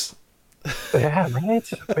demos. Yeah, right?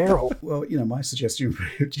 Barrel. Well, my suggestion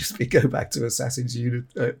would just be go back to Assassin's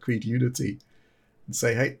Creed Unity and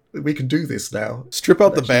say, hey, we can do this now. Strip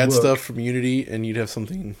out the bad stuff from Unity and you'd have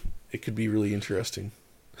something, it could be really interesting.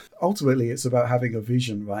 Ultimately, it's about having a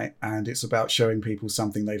vision, right? And it's about showing people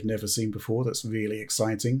something they've never seen before that's really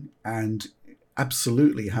exciting. And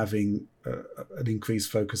absolutely having an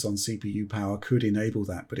increased focus on CPU power could enable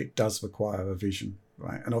that, but it does require a vision.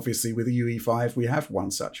 Right. And obviously with the UE5, we have one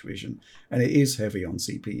such vision, and it is heavy on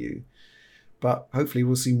CPU. But hopefully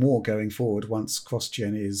we'll see more going forward once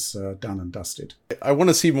cross-gen is done and dusted. I want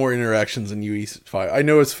to see more interactions in UE5. I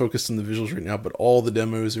know it's focused on the visuals right now, but all the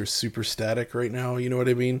demos are super static right now. You know what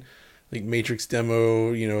I mean? Like Matrix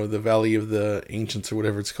demo, the Valley of the Ancients or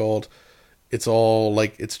whatever it's called. It's all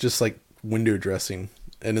like, it's just like window dressing.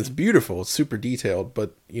 And it's beautiful. It's super detailed,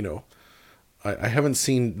 but, I haven't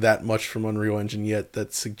seen that much from Unreal Engine yet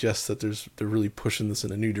that suggests that they're really pushing this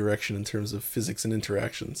in a new direction in terms of physics and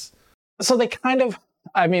interactions. So they kind of,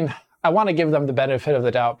 I want to give them the benefit of the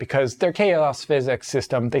doubt because their chaos physics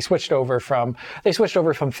system, they switched over from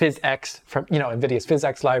PhysX, from NVIDIA's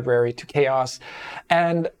PhysX library to chaos.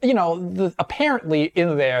 And, apparently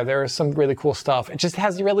in there is some really cool stuff. It just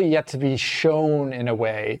has really yet to be shown in a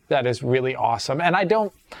way that is really awesome. And I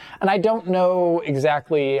don't know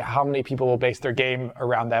exactly how many people will base their game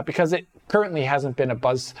around that because it currently hasn't been a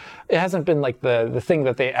buzz. It hasn't been like the thing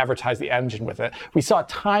that they advertise the engine with it. We saw a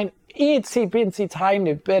tiny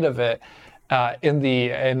bit of it in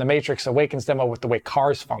the Matrix Awakens demo with the way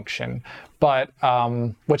cars function, but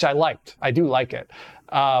which I liked. I do like it.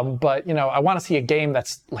 But I want to see a game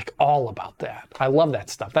that's like all about that. I love that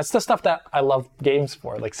stuff. That's the stuff that I love games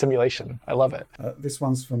for, like simulation. I love it. This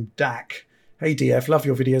one's from Dak. Hey DF, love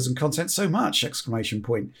your videos and content so much! !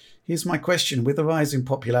 Here's my question. With the rise in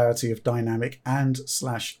popularity of dynamic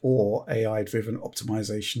and/or AI-driven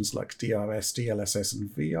optimizations like DRS, DLSS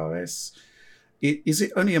and VRS, is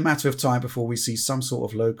it only a matter of time before we see some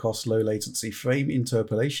sort of low-cost, low-latency frame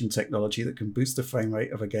interpolation technology that can boost the frame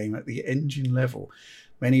rate of a game at the engine level?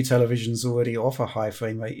 Many televisions already offer high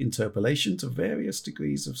frame rate interpolation to various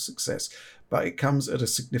degrees of success, but it comes at a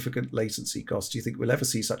significant latency cost. Do you think we'll ever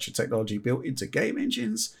see such a technology built into game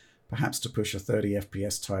engines? Perhaps to push a 30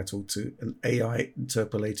 FPS title to an AI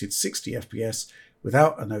interpolated 60 FPS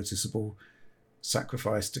without a noticeable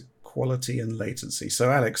sacrifice to quality and latency.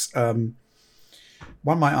 So Alex, one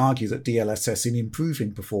might argue that DLSS in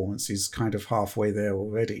improving performance is kind of halfway there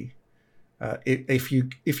already. If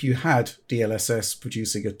you had DLSS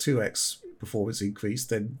producing a 2x performance increase,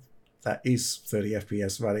 then that is 30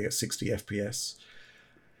 FPS running at 60 FPS.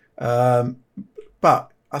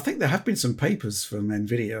 But I think there have been some papers from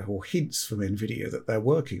NVIDIA or hints from NVIDIA that they're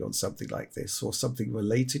working on something like this or something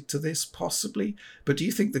related to this, possibly. But do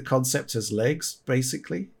you think the concept has legs,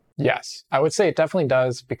 basically? Yes, I would say it definitely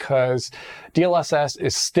does because DLSS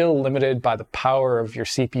is still limited by the power of your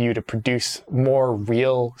CPU to produce more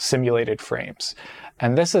real simulated frames.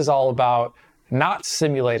 And this is all about not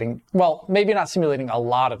simulating, well, maybe not simulating a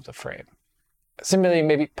lot of the frame, simulating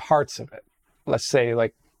maybe parts of it. Let's say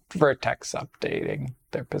like vertex updating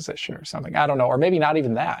their position or something. I don't know, or maybe not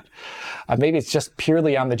even that. Maybe it's just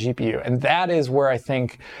purely on the GPU. And that is where I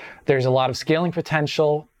think there's a lot of scaling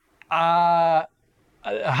potential.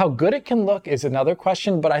 How good it can look is another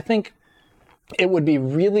question, but I think it would be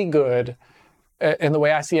really good in the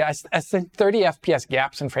way I see it. I think 30 FPS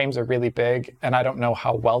gaps in frames are really big, and I don't know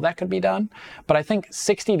how well that could be done. But I think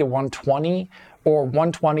 60 to 120 or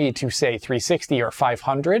 120 to, say, 360 or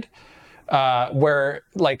 500, where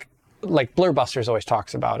like Blurbusters always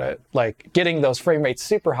talks about it, like getting those frame rates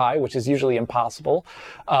super high, which is usually impossible,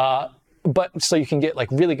 but so you can get like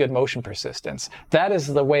really good motion persistence. That is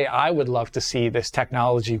the way I would love to see this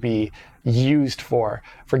technology be used for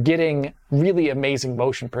getting really amazing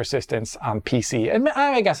motion persistence on PC, and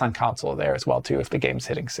I guess on console there as well too, if the game's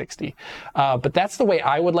hitting 60. But that's the way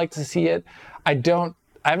I would like to see it. I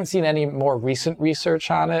haven't seen any more recent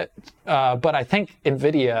research on it, but I think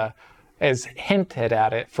NVIDIA has hinted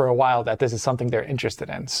at it for a while that this is something they're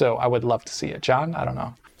interested in. So I would love to see it. John, I don't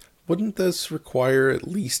know. Wouldn't this require at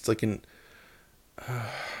least like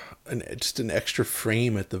just an extra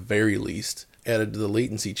frame at the very least added to the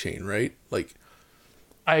latency chain, right? Like,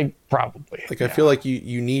 I feel like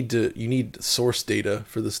you need source data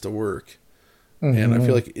for this to work. Mm-hmm. And I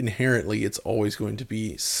feel like inherently it's always going to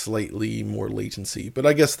be slightly more latency. But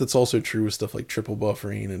I guess that's also true with stuff like triple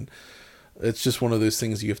buffering, and it's just one of those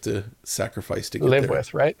things you have to sacrifice to get live there.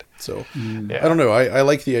 with, right? So I don't know. I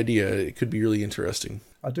like the idea. It could be really interesting.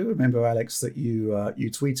 I do remember, Alex, that you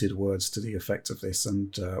tweeted words to the effect of this,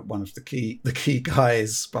 and one of the key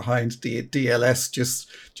guys behind DLS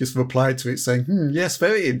just replied to it saying, "Yes,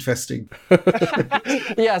 very interesting."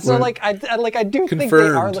 Yeah, so I do think they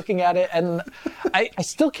are looking at it, and I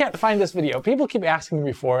still can't find this video. People keep asking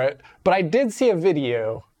me for it, but I did see a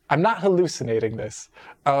video. I'm not hallucinating this,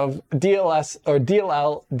 of DLS or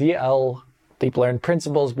DL deep learning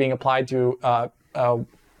principles being applied to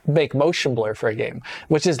make motion blur for a game,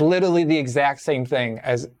 which is literally the exact same thing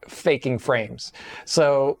as faking frames.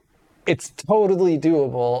 So it's totally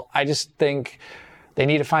doable. I just think they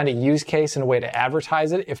need to find a use case and a way to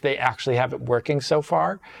advertise it if they actually have it working so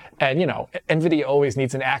far. And, NVIDIA always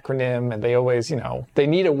needs an acronym, and they always, they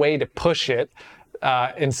need a way to push it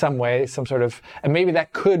in some way, some sort of, and maybe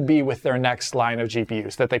that could be with their next line of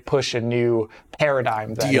GPUs, that they push a new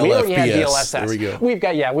paradigm. That DLFPS. We already had DLSS. There we go. We've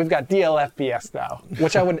got DLFPS now,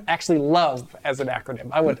 which I would actually love as an acronym.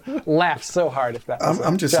 I would laugh so hard if that was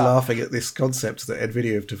I'm just laughing at this concept that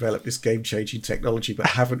NVIDIA have developed this game-changing technology but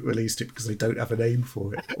haven't released it because they don't have a name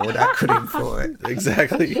for it or an acronym for it.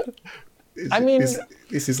 Exactly. I mean,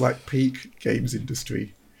 this is like peak games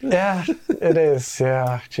industry. Yeah, it is.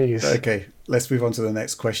 Yeah, jeez. Okay, let's move on to the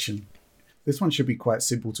next question. This one should be quite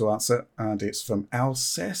simple to answer, and it's from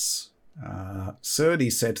Alcess.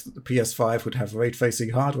 Cerny said that the PS5 would have ray-tracing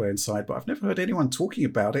hardware inside, but I've never heard anyone talking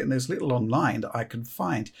about it, and there's little online that I can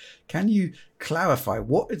find. Can you clarify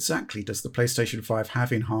what exactly does the PlayStation 5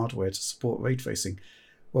 have in hardware to support ray-tracing?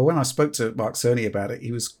 Well, when I spoke to Mark Cerny about it,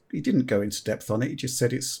 he didn't go into depth on it. He just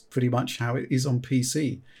said it's pretty much how it is on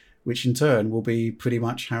PC, which in turn will be pretty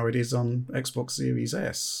much how it is on Xbox Series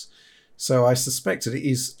S. So I suspect that it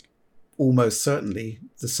is almost certainly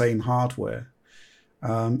the same hardware,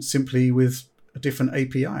 simply with a different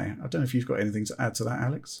API. I don't know if you've got anything to add to that,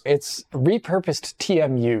 Alex. It's repurposed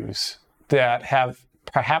TMUs that have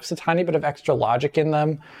perhaps a tiny bit of extra logic in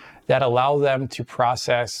them that allow them to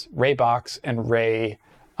process ray box and ray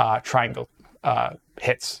triangle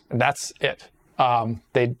hits. And that's it.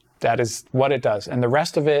 That is what it does. And the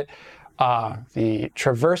rest of it, the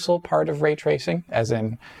traversal part of ray tracing, as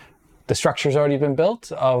in the structure's already been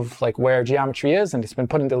built of like where geometry is, and it's been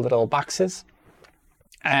put into little boxes.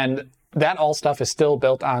 And that all stuff is still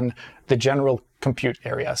built on the general compute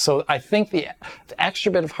area. So I think the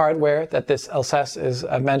extra bit of hardware that this LSS is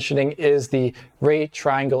mentioning is the ray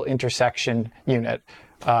triangle intersection unit,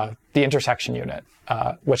 the intersection unit,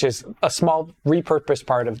 which is a small repurposed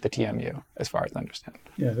part of the TMU, as far as I understand.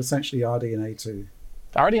 Yeah, that's actually RDNA2.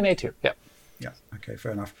 RDNA2, yep. Yeah, okay,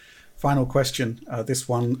 fair enough. Final question, this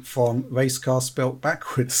one from Racecar spelt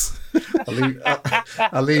backwards.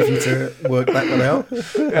 I'll leave you to work that one out.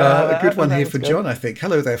 A good one here for John, I think.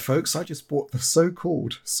 Hello there, folks. I just bought the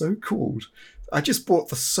so-called OG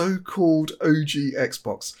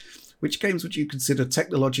Xbox. Which games would you consider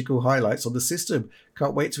technological highlights on the system?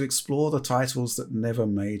 Can't wait to explore the titles that never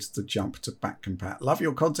made the jump to back compat. Love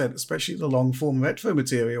your content, especially the long-form retro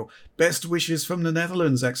material. Best wishes from the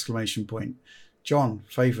Netherlands! ! John,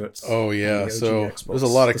 favourites? Oh yeah, the so Xbox. there's a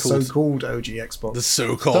lot of cool so-called OG Xbox. The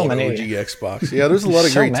so-called So OG many. Xbox. Yeah, there's a lot of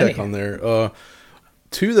So great many. tech on there.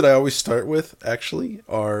 Two that I always start with actually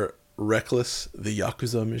are Reckless: The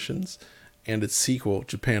Yakuza Missions and its sequel,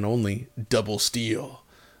 Japan only, Double Steel: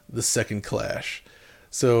 The Second Clash.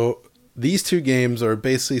 So these two games are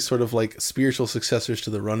basically sort of like spiritual successors to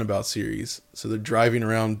the Runabout series. So they're driving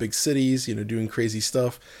around big cities, doing crazy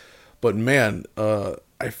stuff. But man,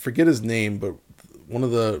 I forget his name, but one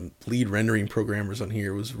of the lead rendering programmers on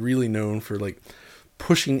here was really known for like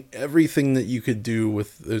pushing everything that you could do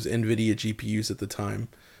with those NVIDIA GPUs at the time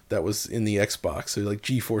that was in the Xbox. So like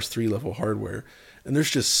GeForce 3 level hardware. And there's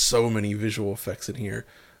just so many visual effects in here.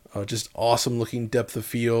 Just awesome looking depth of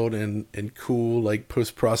field and cool like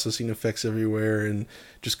post-processing effects everywhere, and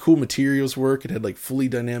just cool materials work. It had like fully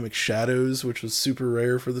dynamic shadows, which was super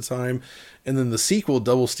rare for the time. And then the sequel,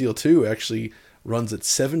 Double Steel 2, actually runs at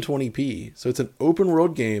 720p. So it's an open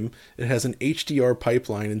world game. It has an HDR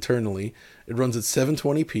pipeline internally. It runs at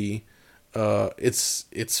 720p.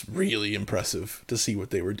 It's really impressive to see what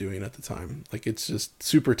they were doing at the time. Like, it's just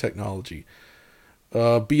super technology.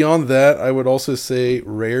 Beyond that, I would also say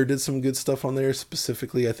Rare did some good stuff on there.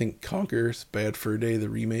 Specifically, I think Conker's Bad Fur Day, the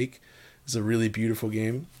remake, is a really beautiful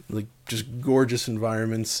game. Like, just gorgeous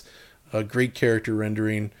environments, great character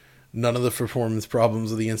rendering, none of the performance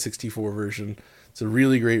problems of the N64 version. It's a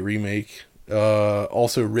really great remake.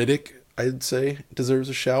 Also, Riddick, I'd say, deserves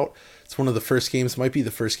a shout. It's one of the first games, might be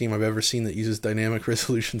the first game I've ever seen that uses dynamic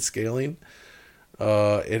resolution scaling.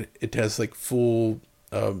 It has like full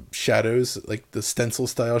shadows, like the stencil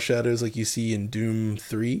style shadows like you see in Doom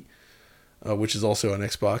 3, which is also on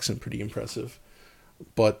Xbox and pretty impressive.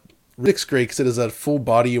 But Riddick's great because it has that full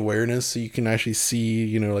body awareness, so you can actually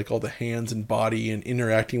see, like all the hands and body and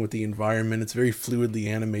interacting with the environment. It's very fluidly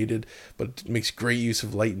animated, but it makes great use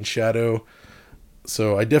of light and shadow.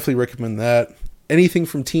 So I definitely recommend that. Anything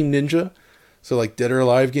from Team Ninja, so like Dead or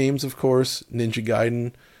Alive games, of course, Ninja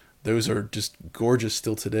Gaiden, those are just gorgeous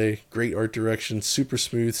still today. Great art direction, super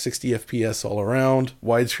smooth, 60 FPS all around,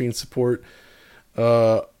 widescreen support.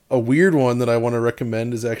 A weird one that I want to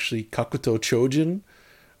recommend is actually Kakuto Chojin,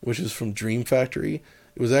 which is from Dream Factory.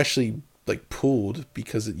 It was actually like pulled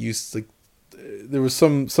because it used like there was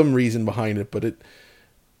some reason behind it, but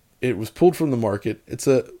it was pulled from the market. It's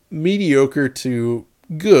a mediocre to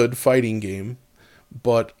good fighting game,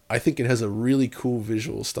 but I think it has a really cool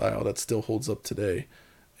visual style that still holds up today.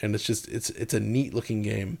 And it's a neat looking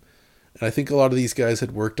game. And I think a lot of these guys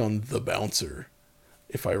had worked on The Bouncer,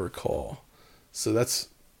 if I recall. So that's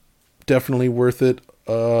definitely worth it.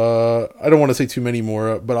 I don't want to say too many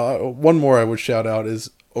more, but one more I would shout out is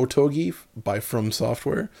Otogi by From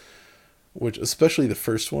Software. which especially the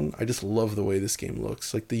first one, I just love the way this game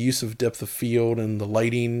looks. Like the use of depth of field and the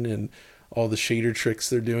lighting and all the shader tricks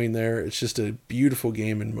they're doing there. It's just a beautiful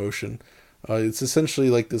game in motion. It's essentially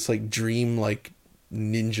like this like dream like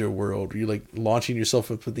ninja world. You're like launching yourself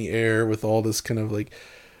up in the air with all this kind of like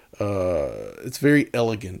it's very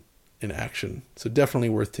elegant in action. So definitely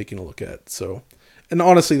worth taking a look at. So, and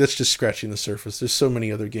honestly, that's just scratching the surface. There's so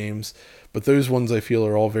many other games, but those ones I feel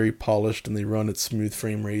are all very polished and they run at smooth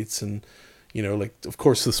frame rates. And, you know, like, of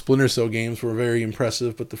course, the Splinter Cell games were very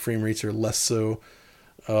impressive, but the frame rates are less so.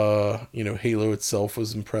 You know, Halo itself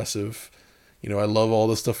was impressive. You know, I love all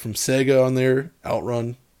the stuff from Sega on there.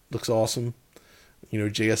 Outrun looks awesome. You know,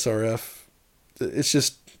 JSRF. It's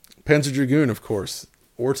just Panzer Dragoon, of course.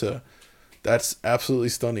 Orta. That's absolutely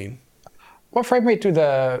stunning. What frame rate do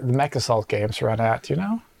the Mech Assault games run at? Do you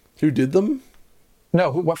know? Who did them?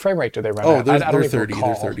 No, what frame rate do they run at? They're 30.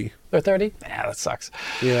 They're 30. They're 30? Yeah, that sucks.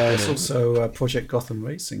 Yeah, there's also Project Gotham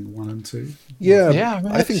Racing 1 and 2. Yeah,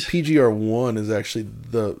 I think PGR1 is actually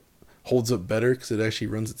holds up better because it actually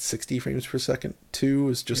runs at 60 frames per second. 2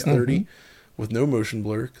 is just 30 with no motion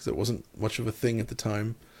blur because it wasn't much of a thing at the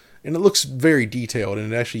time. And it looks very detailed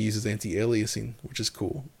and it actually uses anti-aliasing, which is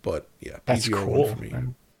cool. But yeah, PGR1 for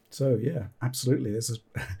me. So yeah, absolutely. There's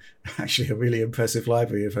actually a really impressive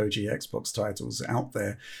library of OG Xbox titles out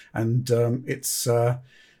there, and there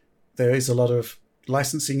is a lot of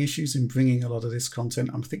licensing issues in bringing a lot of this content.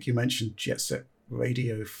 I think you mentioned Jet Set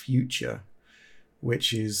Radio Future,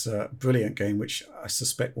 which is a brilliant game, which I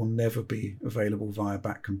suspect will never be available via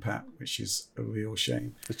back compat, which is a real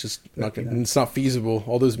shame. It's just it's not feasible.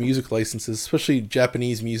 All those music licenses, especially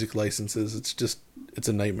Japanese music licenses, it's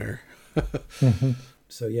a nightmare.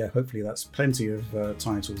 So yeah, hopefully that's plenty of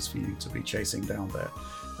titles for you to be chasing down there.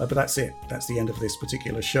 But that's it. That's the end of this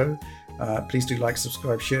particular show. Please do like,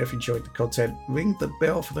 subscribe, share if you enjoyed the content. Ring the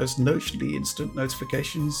bell for those notionally instant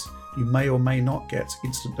notifications. You may or may not get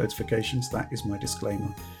instant notifications. That is my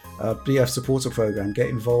disclaimer. BF supporter program. Get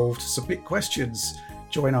involved. Submit questions.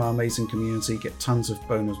 Join our amazing community. Get tons of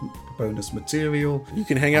bonus material. You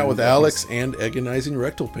can hang out with Alex and agonizing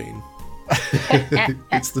rectal pain.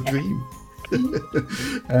 It's the dream.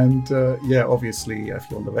 And yeah, obviously, if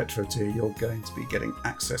you're on the retro tier, you're going to be getting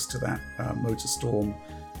access to that Motorstorm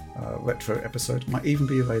retro episode. Might even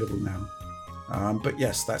be available now. But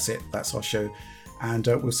yes, that's it. That's our show, and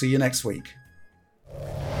we'll see you next week.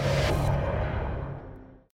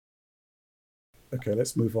 Okay,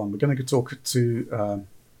 let's move on. We're going to talk to. Let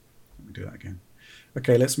me do that again.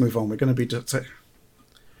 Okay, let's move on. We're going to be.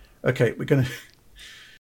 Okay, we're going to.